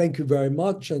said, thank you very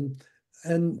much.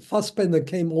 And Fassbender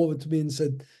came over to me and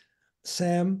said,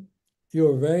 Sam,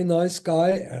 you're a very nice guy,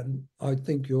 and I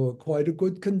think you're quite a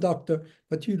good conductor,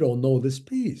 but you don't know this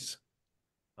piece.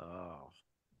 Oh,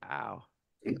 wow.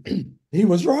 He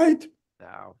was right.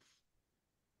 Wow.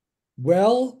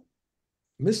 Well,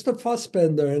 Mr.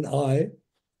 Fassbender and I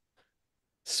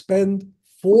spent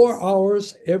 4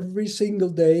 hours every single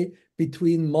day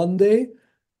between Monday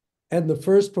and the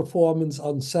first performance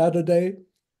on Saturday,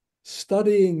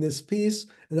 studying this piece.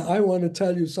 And I want to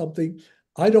tell you something.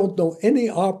 I don't know any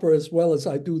opera as well as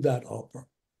I do that opera.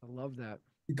 I love that.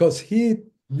 Because he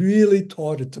really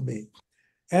taught it to me.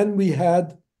 And we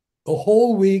had a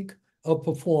whole week of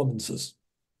performances.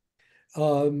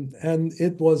 And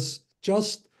it was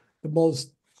just the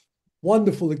most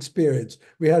wonderful experience.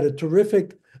 We had a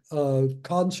terrific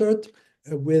concert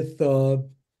with a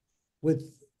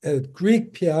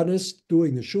Greek pianist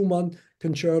doing the Schumann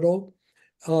concerto.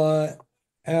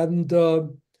 And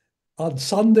on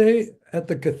Sunday at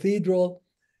the cathedral,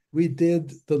 we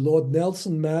did the Lord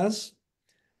Nelson Mass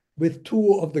with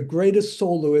two of the greatest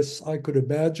soloists I could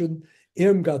imagine,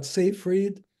 Irmgard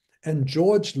Seyfried and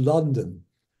George London,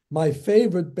 my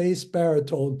favorite bass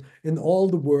baritone in all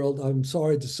the world. I'm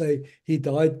sorry to say he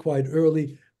died quite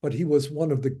early, but he was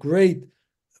one of the great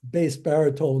bass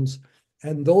baritones.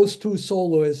 And those two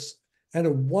soloists and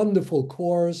a wonderful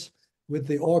chorus with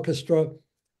the orchestra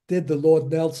did the Lord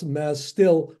Nelson Mass,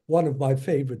 still one of my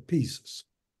favorite pieces.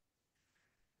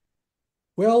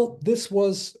 Well, this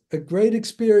was a great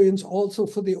experience also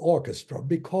for the orchestra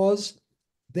because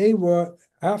they were,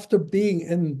 after being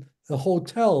in the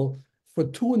hotel for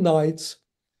 2 nights,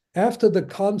 after the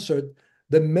concert,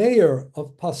 the mayor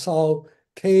of Passau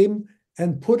came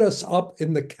and put us up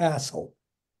in the castle.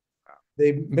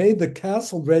 They made the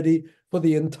castle ready for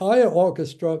the entire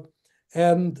orchestra,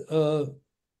 and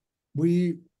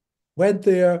we went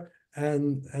there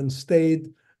and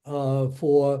stayed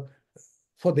for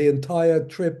the entire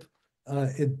trip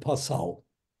in Passau.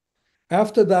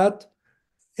 After that,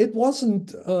 it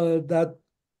wasn't that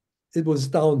it was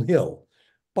downhill,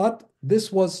 but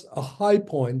this was a high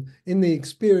point in the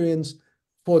experience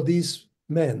for these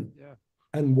men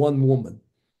and one woman.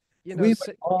 You know, We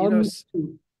went on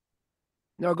to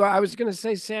No, go. I was going to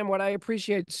say, Sam, what I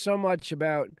appreciate so much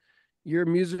about your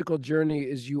musical journey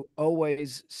is you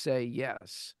always say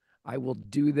yes. I will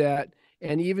do that,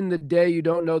 and even the day you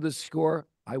don't know the score,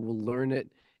 I will learn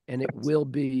it, and it will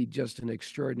be just an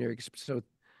extraordinary. So,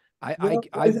 well,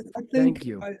 I thank think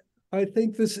you. I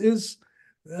think this is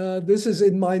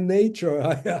in my nature,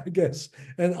 I guess,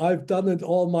 and I've done it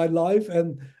all my life,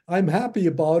 and I'm happy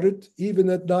about it,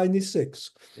 even at 96.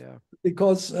 Yeah.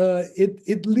 Because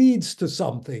it leads to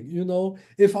something, you know.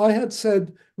 If I had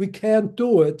said we can't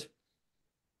do it,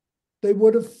 they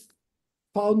would have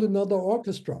found another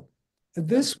orchestra. And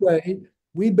this way,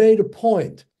 we made a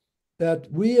point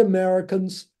that we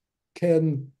Americans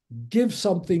can give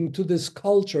something to this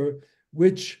culture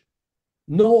which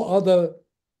no other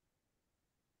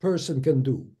person can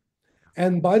do.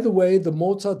 And by the way, the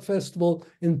Mozart Festival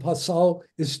in Passau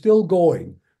is still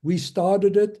going. We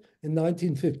started it in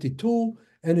 1952,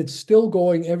 and it's still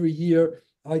going every year.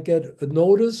 I get a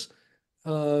notice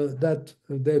that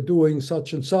they're doing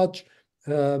such and such.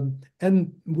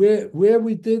 And where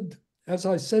we did, as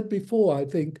I said before, I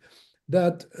think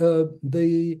that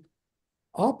the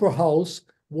opera house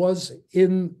was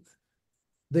in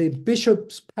the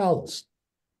bishop's palace.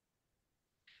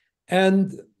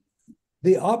 And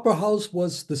the opera house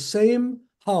was the same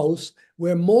house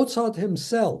where Mozart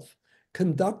himself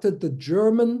conducted the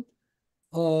German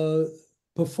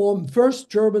first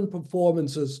German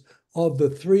performances of the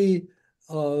 3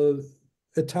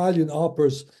 Italian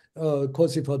operas,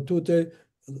 Così fan tutte,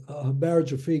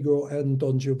 Marriage of Figaro, and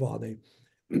Don Giovanni.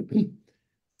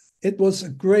 It was a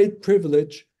great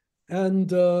privilege,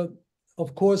 and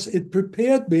of course, it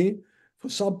prepared me for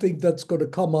something that's going to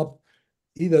come up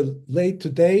either late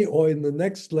today or in the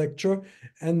next lecture,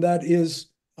 and that is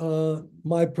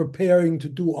my preparing to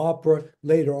do opera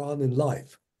later on in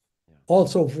life. Yeah.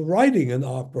 Also for writing an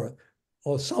opera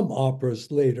or some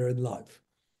operas later in life.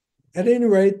 At any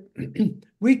rate,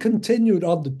 we continued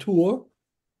on the tour.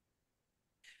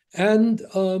 And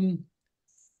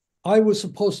I was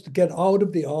supposed to get out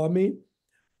of the army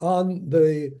on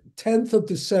the 10th of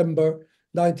December,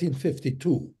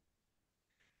 1952.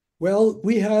 Well,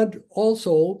 we had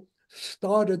also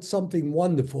started something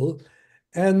wonderful.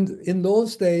 And in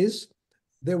those days,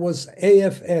 there was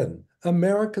AFN,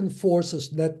 American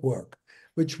Forces Network,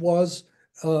 which was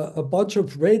a bunch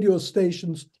of radio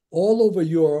stations all over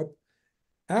Europe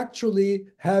actually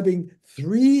having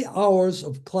 3 hours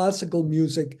of classical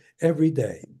music every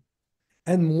day.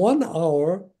 And 1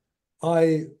 hour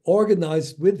I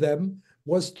organized with them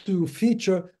was to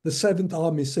feature the Seventh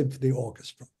Army Symphony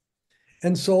Orchestra.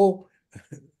 And so,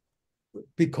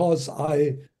 because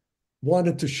I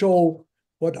wanted to show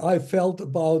what I felt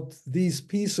about these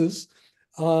pieces,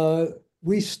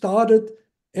 we started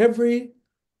every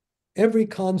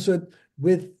concert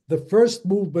with the first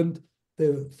movement,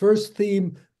 the first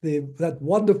theme, that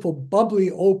wonderful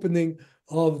bubbly opening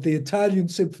of the Italian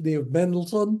Symphony of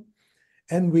Mendelssohn.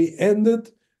 And we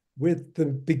ended with the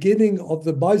beginning of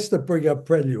the Meisterbringer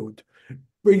Prelude,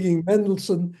 bringing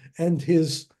Mendelssohn and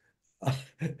his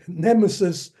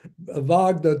nemesis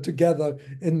Wagner together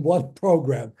in one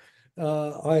program.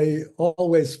 I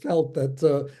always felt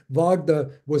that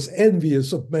Wagner was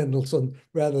envious of Mendelssohn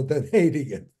rather than hating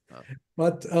him. Oh.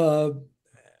 But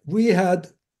we had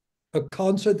a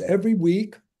concert every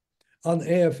week on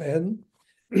AFN.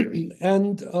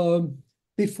 And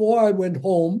before I went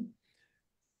home,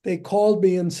 they called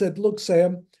me and said, look,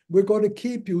 Sam, we're going to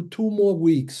keep you 2 more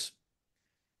weeks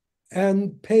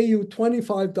and pay you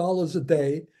 $25 a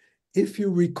day if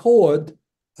you record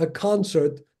a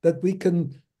concert that we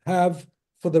can have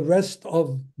for the rest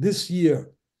of this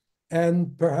year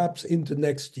and perhaps into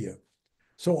next year.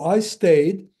 So I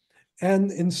stayed,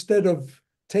 and instead of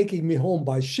taking me home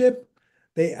by ship,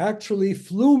 they actually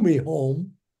flew me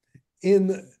home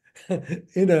in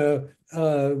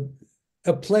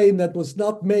a plane that was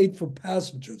not made for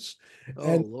passengers. Oh,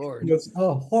 and Lord.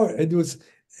 It was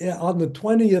on the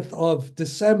 20th of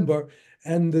December,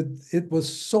 and it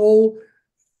was so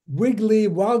wiggly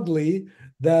woggly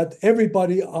that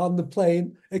everybody on the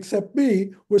plane, except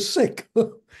me, was sick.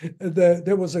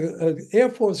 There was an Air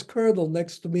Force colonel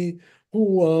next to me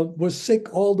who was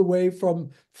sick all the way from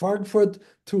Frankfurt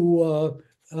to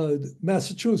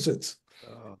Massachusetts.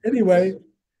 Oh, anyway,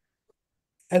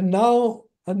 and now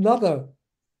another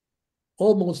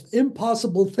almost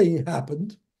impossible thing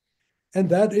happened. And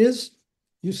that is,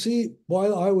 you see,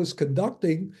 while I was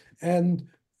conducting, and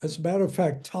as a matter of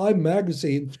fact, Time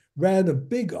magazine ran a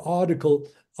big article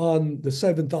on the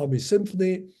Seventh Army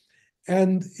Symphony,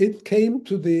 and it came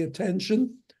to the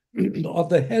attention of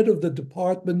the head of the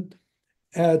department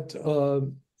at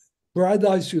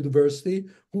Brandeis University,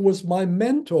 who was my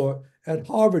mentor at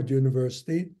Harvard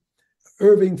University,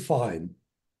 Irving Fine.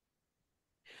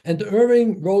 And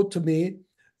Irving wrote to me,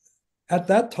 at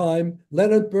that time,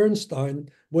 Leonard Bernstein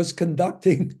was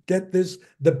conducting, get this,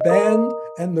 the band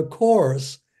and the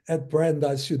chorus at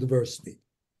Brandeis University.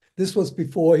 This was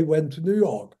before he went to New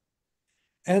York.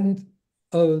 And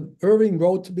Irving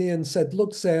wrote to me and said,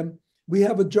 look, Sam, we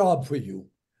have a job for you.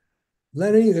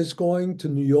 Lenny is going to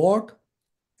New York,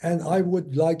 and I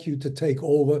would like you to take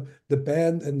over the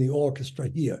band and the orchestra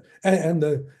here, and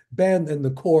the band and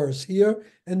the chorus here,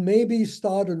 and maybe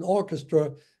start an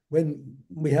orchestra when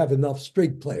we have enough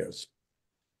string players.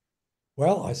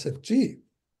 Well, I said, gee,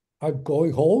 I'm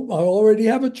going home. I already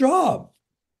have a job.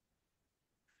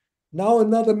 Now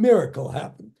another miracle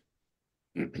happened.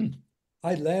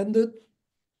 I landed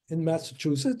in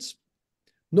Massachusetts.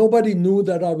 Nobody knew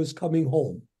that I was coming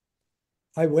home.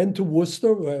 I went to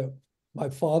Worcester, where my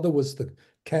father was the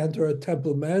cantor at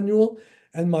Temple Manual,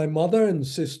 and my mother and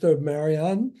sister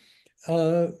Marianne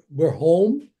were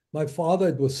home. My father,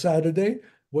 it was Saturday,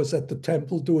 was at the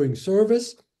temple doing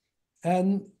service,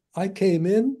 and I came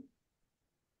in.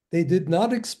 They did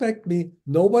not expect me.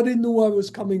 Nobody knew I was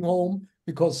coming home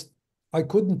because I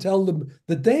couldn't tell them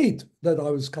the date that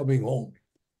I was coming home.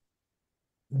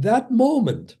 That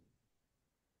moment,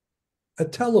 a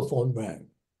telephone rang.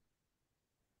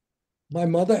 My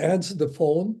mother answered the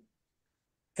phone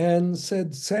and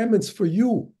said, Sam, it's for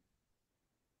you.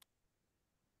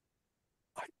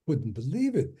 I couldn't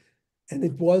believe it. And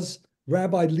it was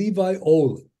Rabbi Levi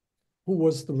Olin, who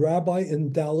was the rabbi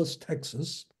in Dallas,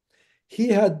 Texas. He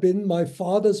had been my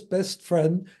father's best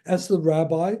friend as the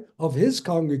rabbi of his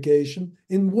congregation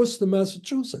in Worcester,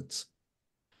 Massachusetts.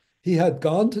 He had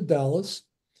gone to Dallas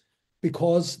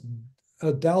because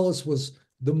Dallas was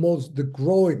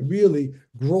really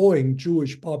growing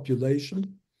Jewish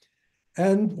population,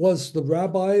 and was the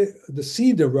rabbi, the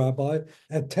senior rabbi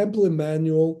at Temple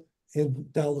Emmanuel in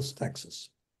Dallas, Texas.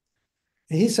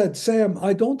 He said, Sam,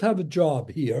 I don't have a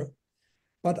job here,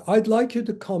 but I'd like you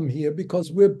to come here because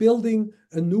we're building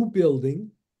a new building.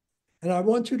 And I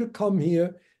want you to come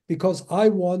here because I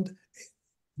want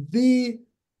the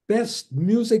best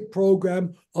music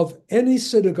program of any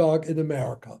synagogue in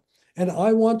America. And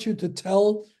I want you to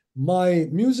tell my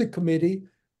music committee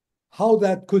how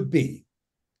that could be.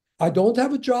 I don't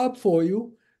have a job for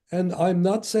you, and I'm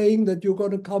not saying that you're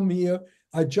going to come here.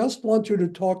 I just want you to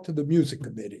talk to the music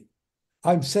committee.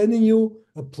 I'm sending you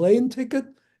a plane ticket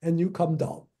and you come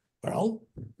down. Well,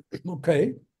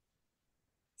 okay.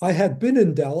 I had been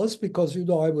in Dallas because,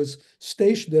 I was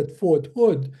stationed at Fort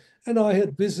Hood and I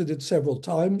had visited several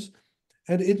times.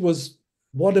 And it was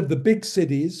one of the big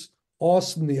cities,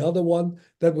 Austin, the other one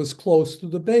that was close to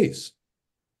the base.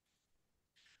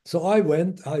 So I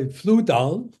flew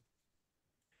down,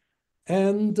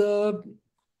 and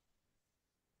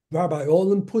Rabbi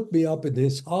Olin put me up in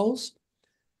his house,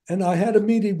 and I had a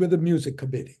meeting with the music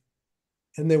committee.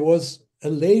 And there was a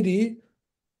lady,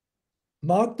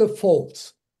 Magda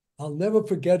Foltz. I'll never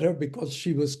forget her because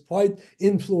she was quite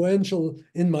influential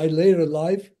in my later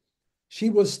life. She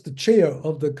was the chair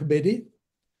of the committee,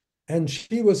 and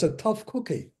she was a tough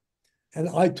cookie. And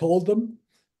I told them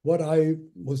what I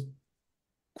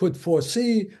could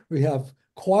foresee. We have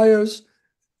choirs.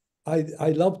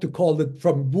 I love to call it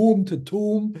from womb to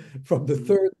tomb, from the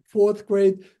third, fourth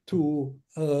grade to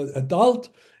adult.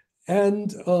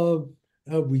 And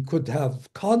we could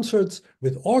have concerts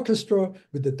with orchestra,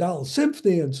 with the Dallas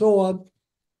Symphony and so on.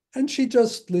 And she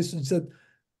just listened and said,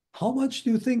 how much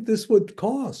do you think this would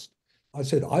cost? I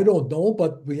said, I don't know,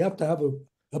 but we have to have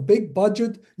a big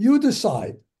budget. You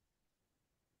decide.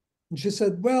 And she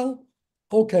said, well,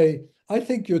 okay, I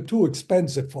think you're too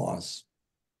expensive for us.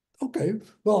 Okay,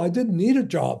 well, I didn't need a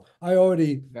job. I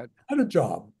already had a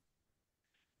job.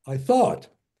 I thought,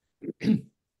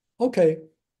 okay,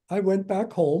 I went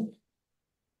back home.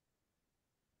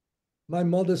 My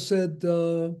mother said,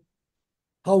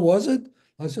 how was it?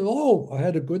 I said, oh, I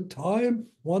had a good time.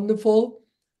 Wonderful.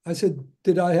 I said,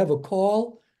 did I have a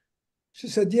call? She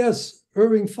said, yes,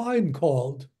 Irving Fine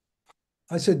called.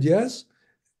 I said, yes.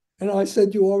 And I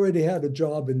said, you already had a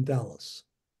job in Dallas.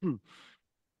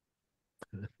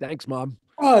 Thanks, Mom.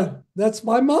 That's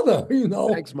my mother,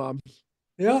 Thanks, Mom.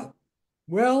 Yeah.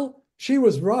 Well, she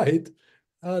was right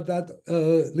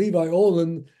that Levi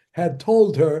Olin had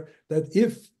told her that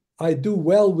if I do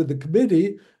well with the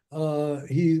committee,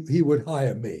 he would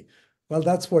hire me. Well,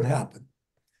 that's what happened.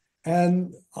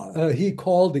 And he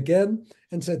called again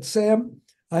and said, Sam,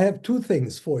 I have two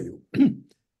things for you.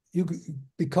 You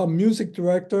become music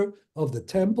director of the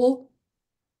temple,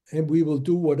 and we will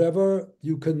do whatever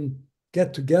you can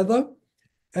get together.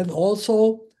 And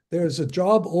also, there's a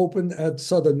job open at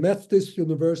Southern Methodist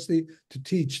University to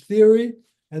teach theory,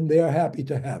 and they're happy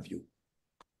to have you.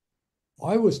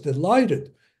 I was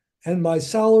delighted. And my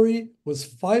salary was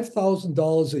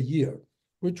 $5,000 a year,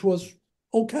 which was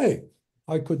okay.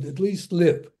 I could at least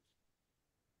live.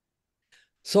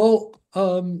 So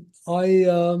I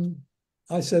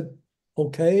said,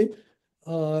 okay.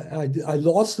 I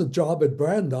lost the job at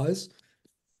Brandeis,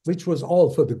 which was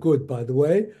all for the good, by the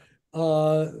way.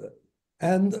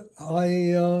 And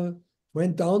I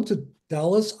went down to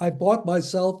Dallas. I bought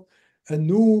myself a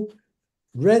new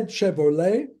red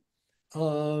Chevrolet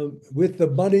with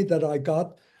the money that I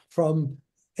got from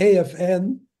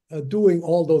AFN doing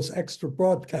all those extra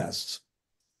broadcasts.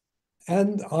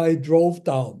 And I drove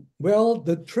down. Well,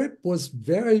 the trip was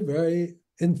very, very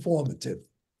informative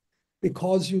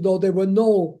because, there were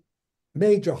no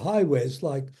major highways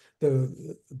like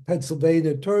the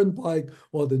Pennsylvania Turnpike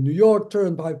or the New York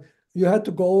Turnpike. You had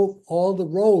to go all the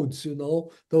roads,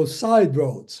 those side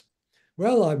roads.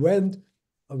 Well, I went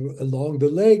along the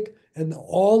lake and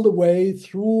all the way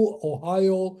through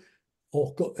Ohio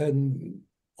and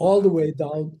all the way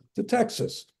down to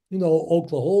Texas,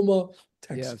 Oklahoma,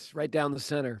 Texas. Yes, right down the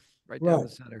center. Right down the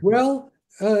center. Well,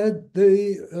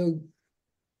 the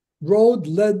road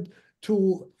led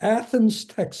to Athens,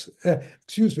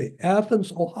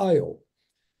 Athens, Ohio.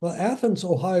 Well, Athens,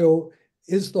 Ohio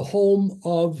is the home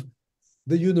of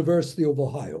the University of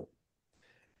Ohio.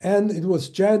 And it was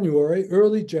January,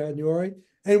 early January,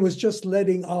 and it was just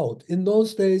letting out. In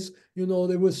those days,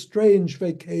 there were strange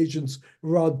vacations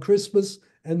around Christmas,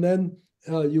 and then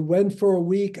you went for a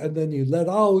week, and then you let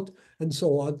out, and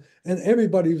so on. And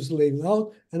everybody was letting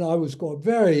out, and I was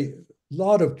going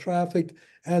lot of traffic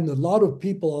and a lot of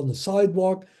people on the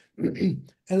sidewalk.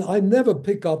 And I never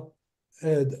pick up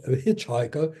a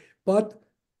hitchhiker, but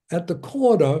at the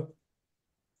corner,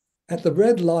 at the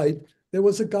red light, there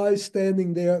was a guy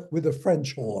standing there with a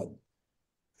French horn,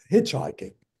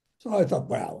 hitchhiking. So I thought,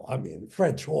 well, I mean,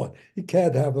 French horn, you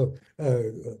can't have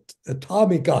a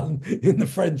Tommy gun in the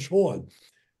French horn.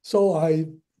 So I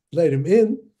let him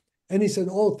in, and he said,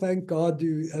 oh, thank God,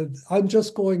 I'm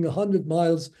just going 100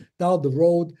 miles down the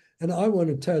road, and I want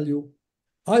to tell you,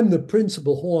 I'm the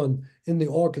principal horn in the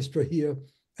orchestra here,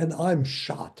 and I'm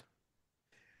shot.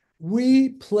 We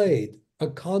played a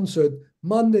concert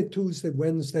Monday, Tuesday,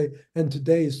 Wednesday, and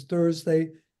today is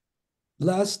Thursday.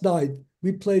 Last night,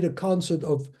 we played a concert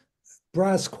of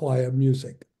brass choir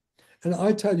music. And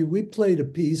I tell you, we played a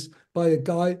piece by a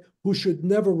guy who should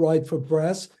never write for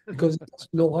brass because he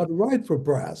doesn't know how to write for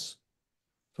brass.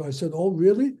 So I said, oh,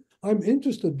 really? I'm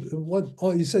interested in what,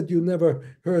 oh, he said, you never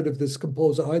heard of this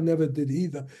composer. I never did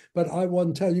either. But I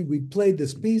want to tell you, we played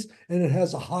this piece and it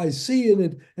has a high C in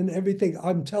it and everything.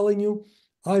 I'm telling you,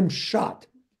 I'm shot.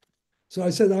 So I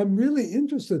said, I'm really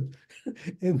interested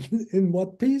in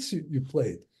what piece you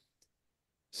played.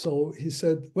 So he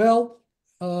said, well,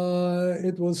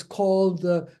 it was called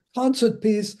Concert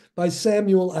Piece by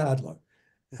Samuel Adler.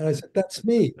 And I said, that's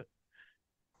me.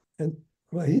 And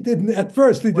well, he didn't, at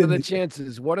first he What are the didn't.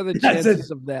 chances? What are the I said,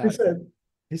 chances of he that? said,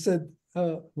 he said,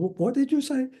 what did you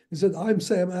say? He said, I'm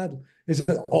Sam Adler. He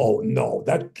said, oh, no,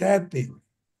 that can't be.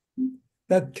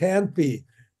 That can't be.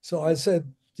 So I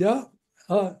said, yeah,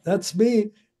 that's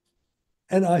me.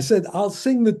 And I said, I'll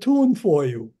sing the tune for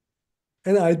you.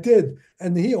 And I did.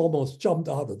 And he almost jumped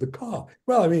out of the car.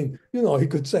 Well, I mean, you know, he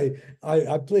could say,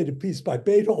 I played a piece by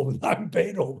Beethoven. I'm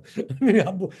Beethoven. I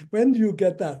mean, when do you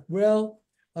get that? Well,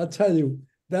 I'll tell you,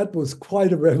 that was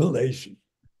quite a revelation.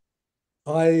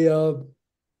 I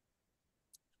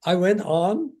went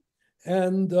on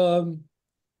and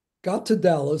got to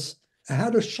Dallas. I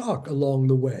had a shock along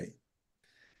the way.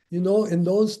 You know, in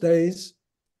those days,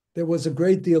 there was a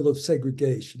great deal of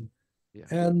segregation. Yeah.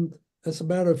 And as a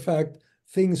matter of fact,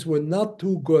 things were not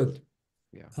too good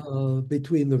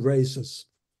between the races.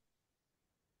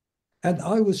 And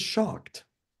I was shocked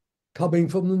coming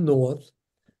from the north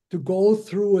to go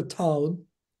through a town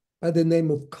by the name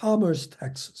of Commerce,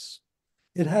 Texas.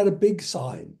 It had a big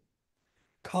sign,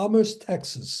 Commerce,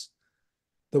 Texas,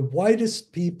 the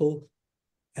whitest people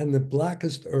and the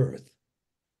blackest earth.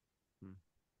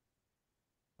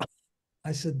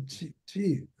 I said,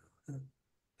 gee,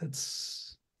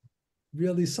 that's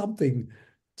really something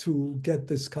to get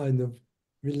this kind of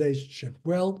relationship.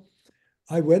 Well,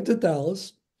 I went to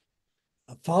Dallas,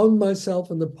 I found myself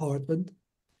an apartment,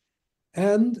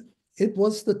 and it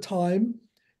was the time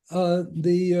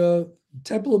the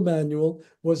Temple Emmanuel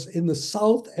was in the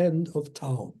south end of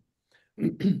town.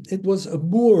 It was a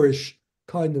Moorish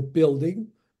kind of building,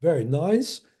 very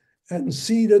nice, and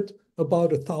seated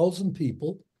about 1,000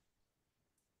 people.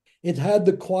 It had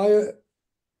the choir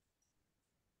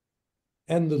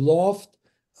and the loft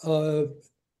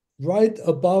right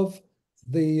above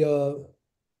the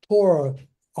Torah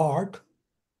ark.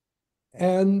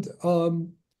 And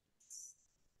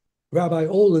Rabbi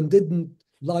Olin didn't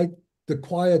like the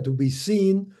choir to be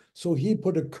seen, so he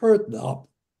put a curtain up.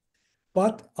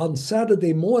 But on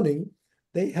Saturday morning,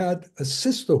 they had a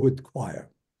sisterhood choir.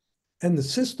 And the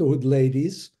sisterhood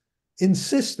ladies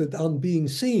insisted on being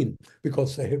seen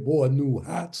because they wore new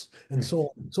hats and so on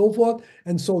and so forth.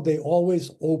 And so they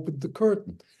always opened the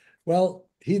curtain. Well,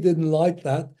 he didn't like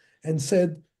that and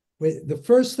said, wait, the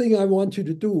first thing I want you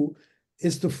to do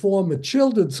is to form a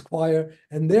children's choir,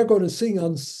 and they're going to sing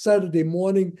on Saturday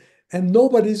morning, and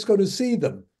nobody's going to see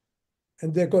them.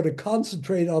 And they're going to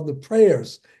concentrate on the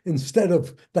prayers instead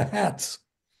of the hats.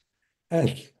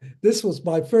 And this was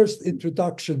my first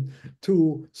introduction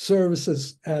to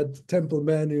services at Temple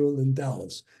Emmanuel in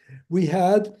Dallas. We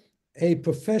had a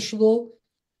professional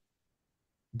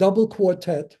double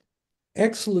quartet,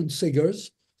 excellent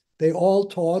singers. They all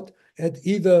taught at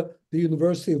either the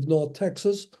University of North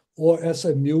Texas or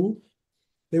SMU.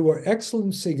 They were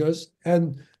excellent singers,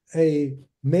 and a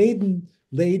maiden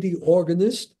lady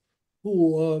organist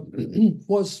who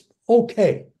was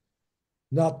okay.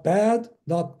 Not bad,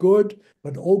 not good,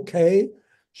 but okay.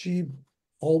 She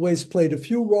always played a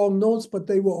few wrong notes, but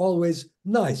they were always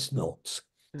nice notes.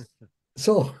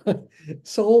 So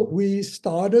we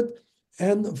started,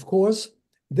 and of course,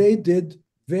 they did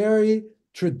very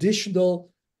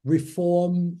traditional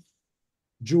Reform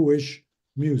Jewish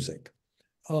music.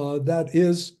 That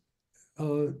is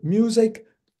music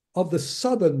of the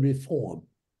Southern Reform.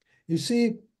 You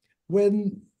see,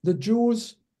 when the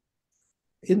Jews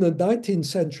in the 19th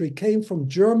century came from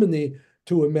Germany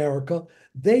to America,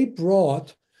 they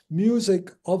brought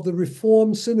music of the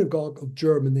Reform Synagogue of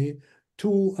Germany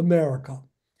to America.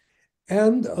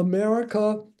 And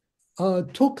America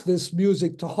took this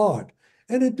music to heart.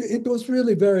 And it was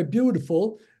really very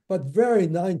beautiful, but very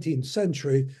 19th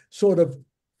century, sort of,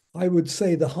 I would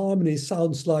say the harmony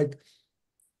sounds like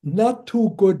not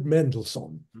too good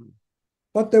Mendelssohn.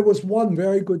 But there was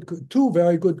two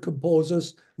very good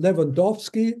composers,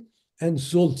 Lewandowski and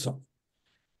Sulzer.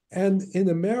 And in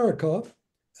America,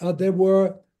 there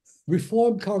were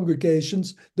Reformed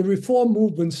congregations. The Reform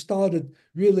movement started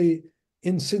really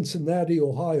in Cincinnati,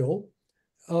 Ohio,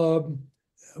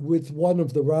 with one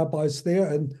of the rabbis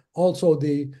there, and also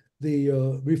the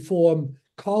Reform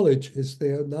College is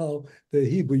there now, the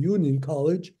Hebrew Union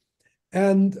College,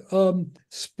 and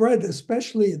spread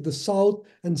especially in the South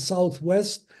and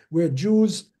Southwest, where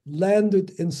Jews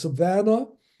landed in Savannah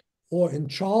or in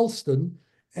Charleston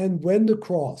and went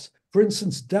across. For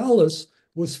instance, Dallas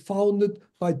was founded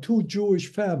by two Jewish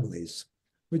families,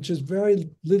 which is very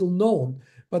little known.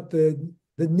 But the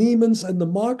Niemans and the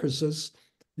Marcuses,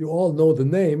 you all know the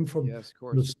name from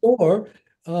the store,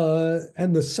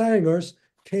 and the Sangers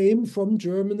came from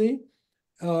Germany,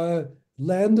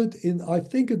 landed in, I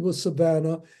think it was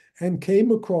Savannah, and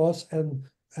came across and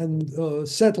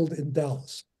settled in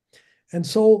Dallas. And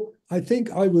so I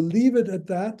think I will leave it at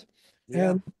that. Yeah.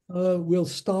 And we'll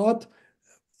start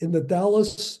in the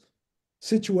Dallas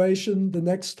situation the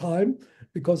next time,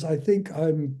 because I think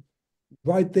I'm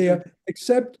right there.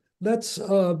 Except let's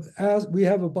ask, we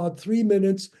have about 3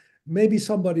 minutes. Maybe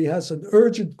somebody has an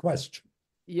urgent question.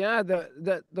 Yeah,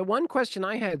 the one question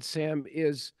I had, Sam,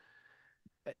 is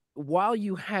while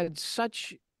you had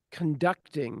such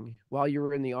conducting while you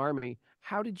were in the Army,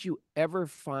 how did you ever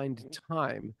find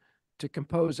time to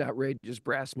compose outrageous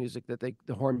brass music that the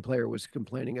horn player was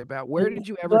complaining about? Where did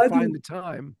you ever find the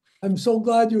time? I'm so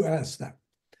glad you asked that.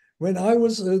 When I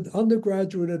was an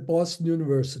undergraduate at Boston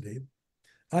University,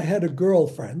 I had a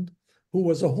girlfriend who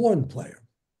was a horn player.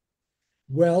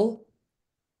 Well,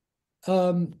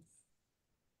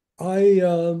 I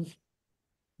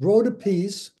wrote a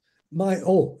piece.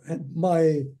 And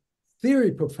my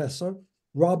theory professor,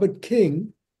 Robert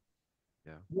King,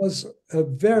 was a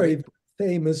very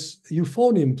famous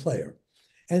euphonium player.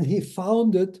 And he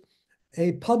founded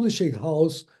a publishing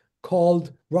house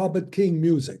called Robert King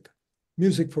Music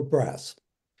for brass.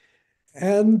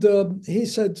 And he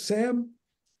said, Sam,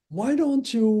 why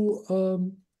don't you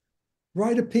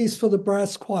write a piece for the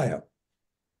brass choir?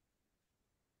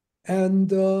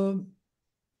 And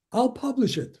I'll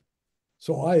publish it.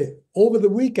 So I, over the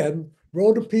weekend,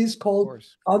 wrote a piece called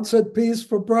Concert Piece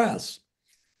for Brass.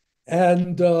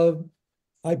 And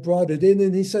I brought it in,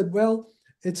 and he said, well,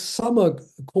 it's summer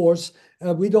course.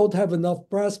 We don't have enough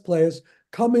brass players.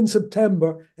 Come in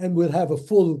September, and we'll have a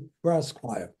full brass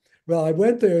choir. Well, I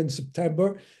went there in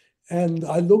September, and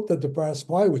I looked at the brass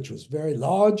choir, which was very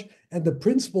large, and the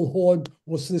principal horn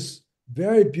was this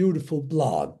very beautiful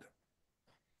blonde.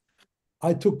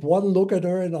 I took one look at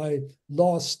her and I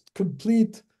lost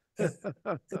complete,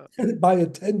 my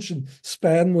attention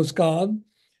span was gone.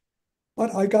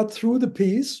 But I got through the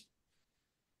piece,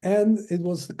 and it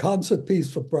was the concert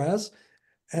piece for brass.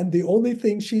 And the only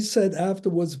thing she said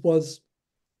afterwards was,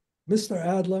 Mr.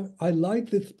 Adler, I like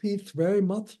this piece very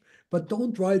much, but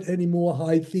don't write any more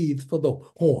high Cs for the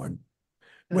horn.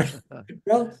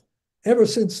 Well, ever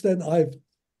since then, I've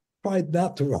tried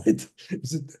not to write.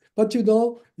 But you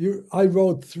know, I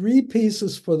wrote 3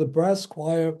 pieces for the brass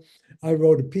choir. I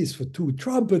wrote a piece for 2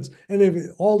 trumpets, and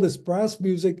all this brass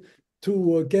music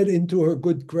to get into her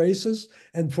good graces.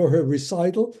 And for her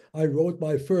recital, I wrote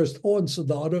my first horn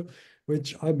sonata,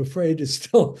 which I'm afraid is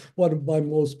still one of my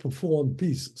most performed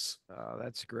pieces. Oh,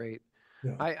 that's great.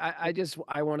 Yeah.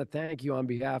 I want to thank you on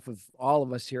behalf of all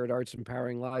of us here at Arts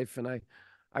Empowering Life. And I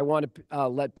want to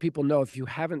let people know, if you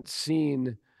haven't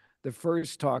seen the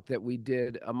first talk that we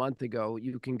did a month ago,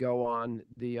 you can go on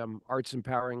the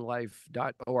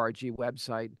artsempoweringlife.org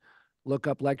website, look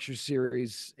up lecture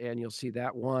series, and you'll see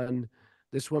that one.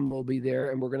 This one will be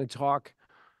there, and we're going to talk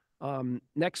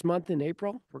next month in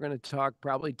April. We're going to talk,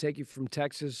 probably take you from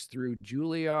Texas through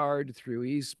Juilliard, through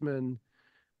Eastman.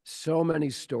 So many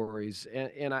stories.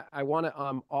 And I want to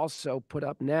also put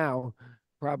up now,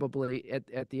 probably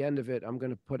at the end of it, I'm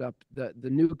going to put up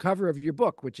the new cover of your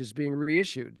book, which is being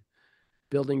reissued,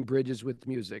 Building Bridges with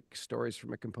Music, Stories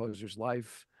from a Composer's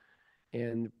Life.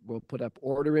 And we'll put up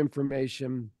order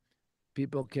information.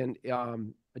 People can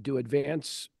do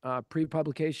advance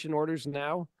pre-publication orders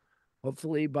now.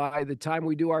 Hopefully by the time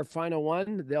we do our final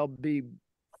one, there'll be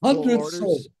 100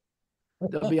 sold.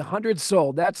 There'll be 100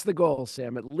 sold. That's the goal,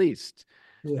 Sam, at least.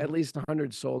 Yeah. At least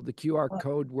 100 sold. The QR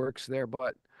code works there,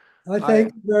 but I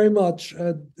thank you very much.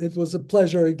 It was a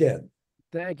pleasure again.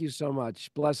 Thank you so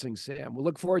much. Blessings, Sam. We'll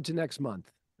look forward to next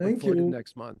month. Thank you. Look forward to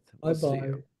next month.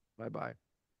 Bye-bye. Bye-bye.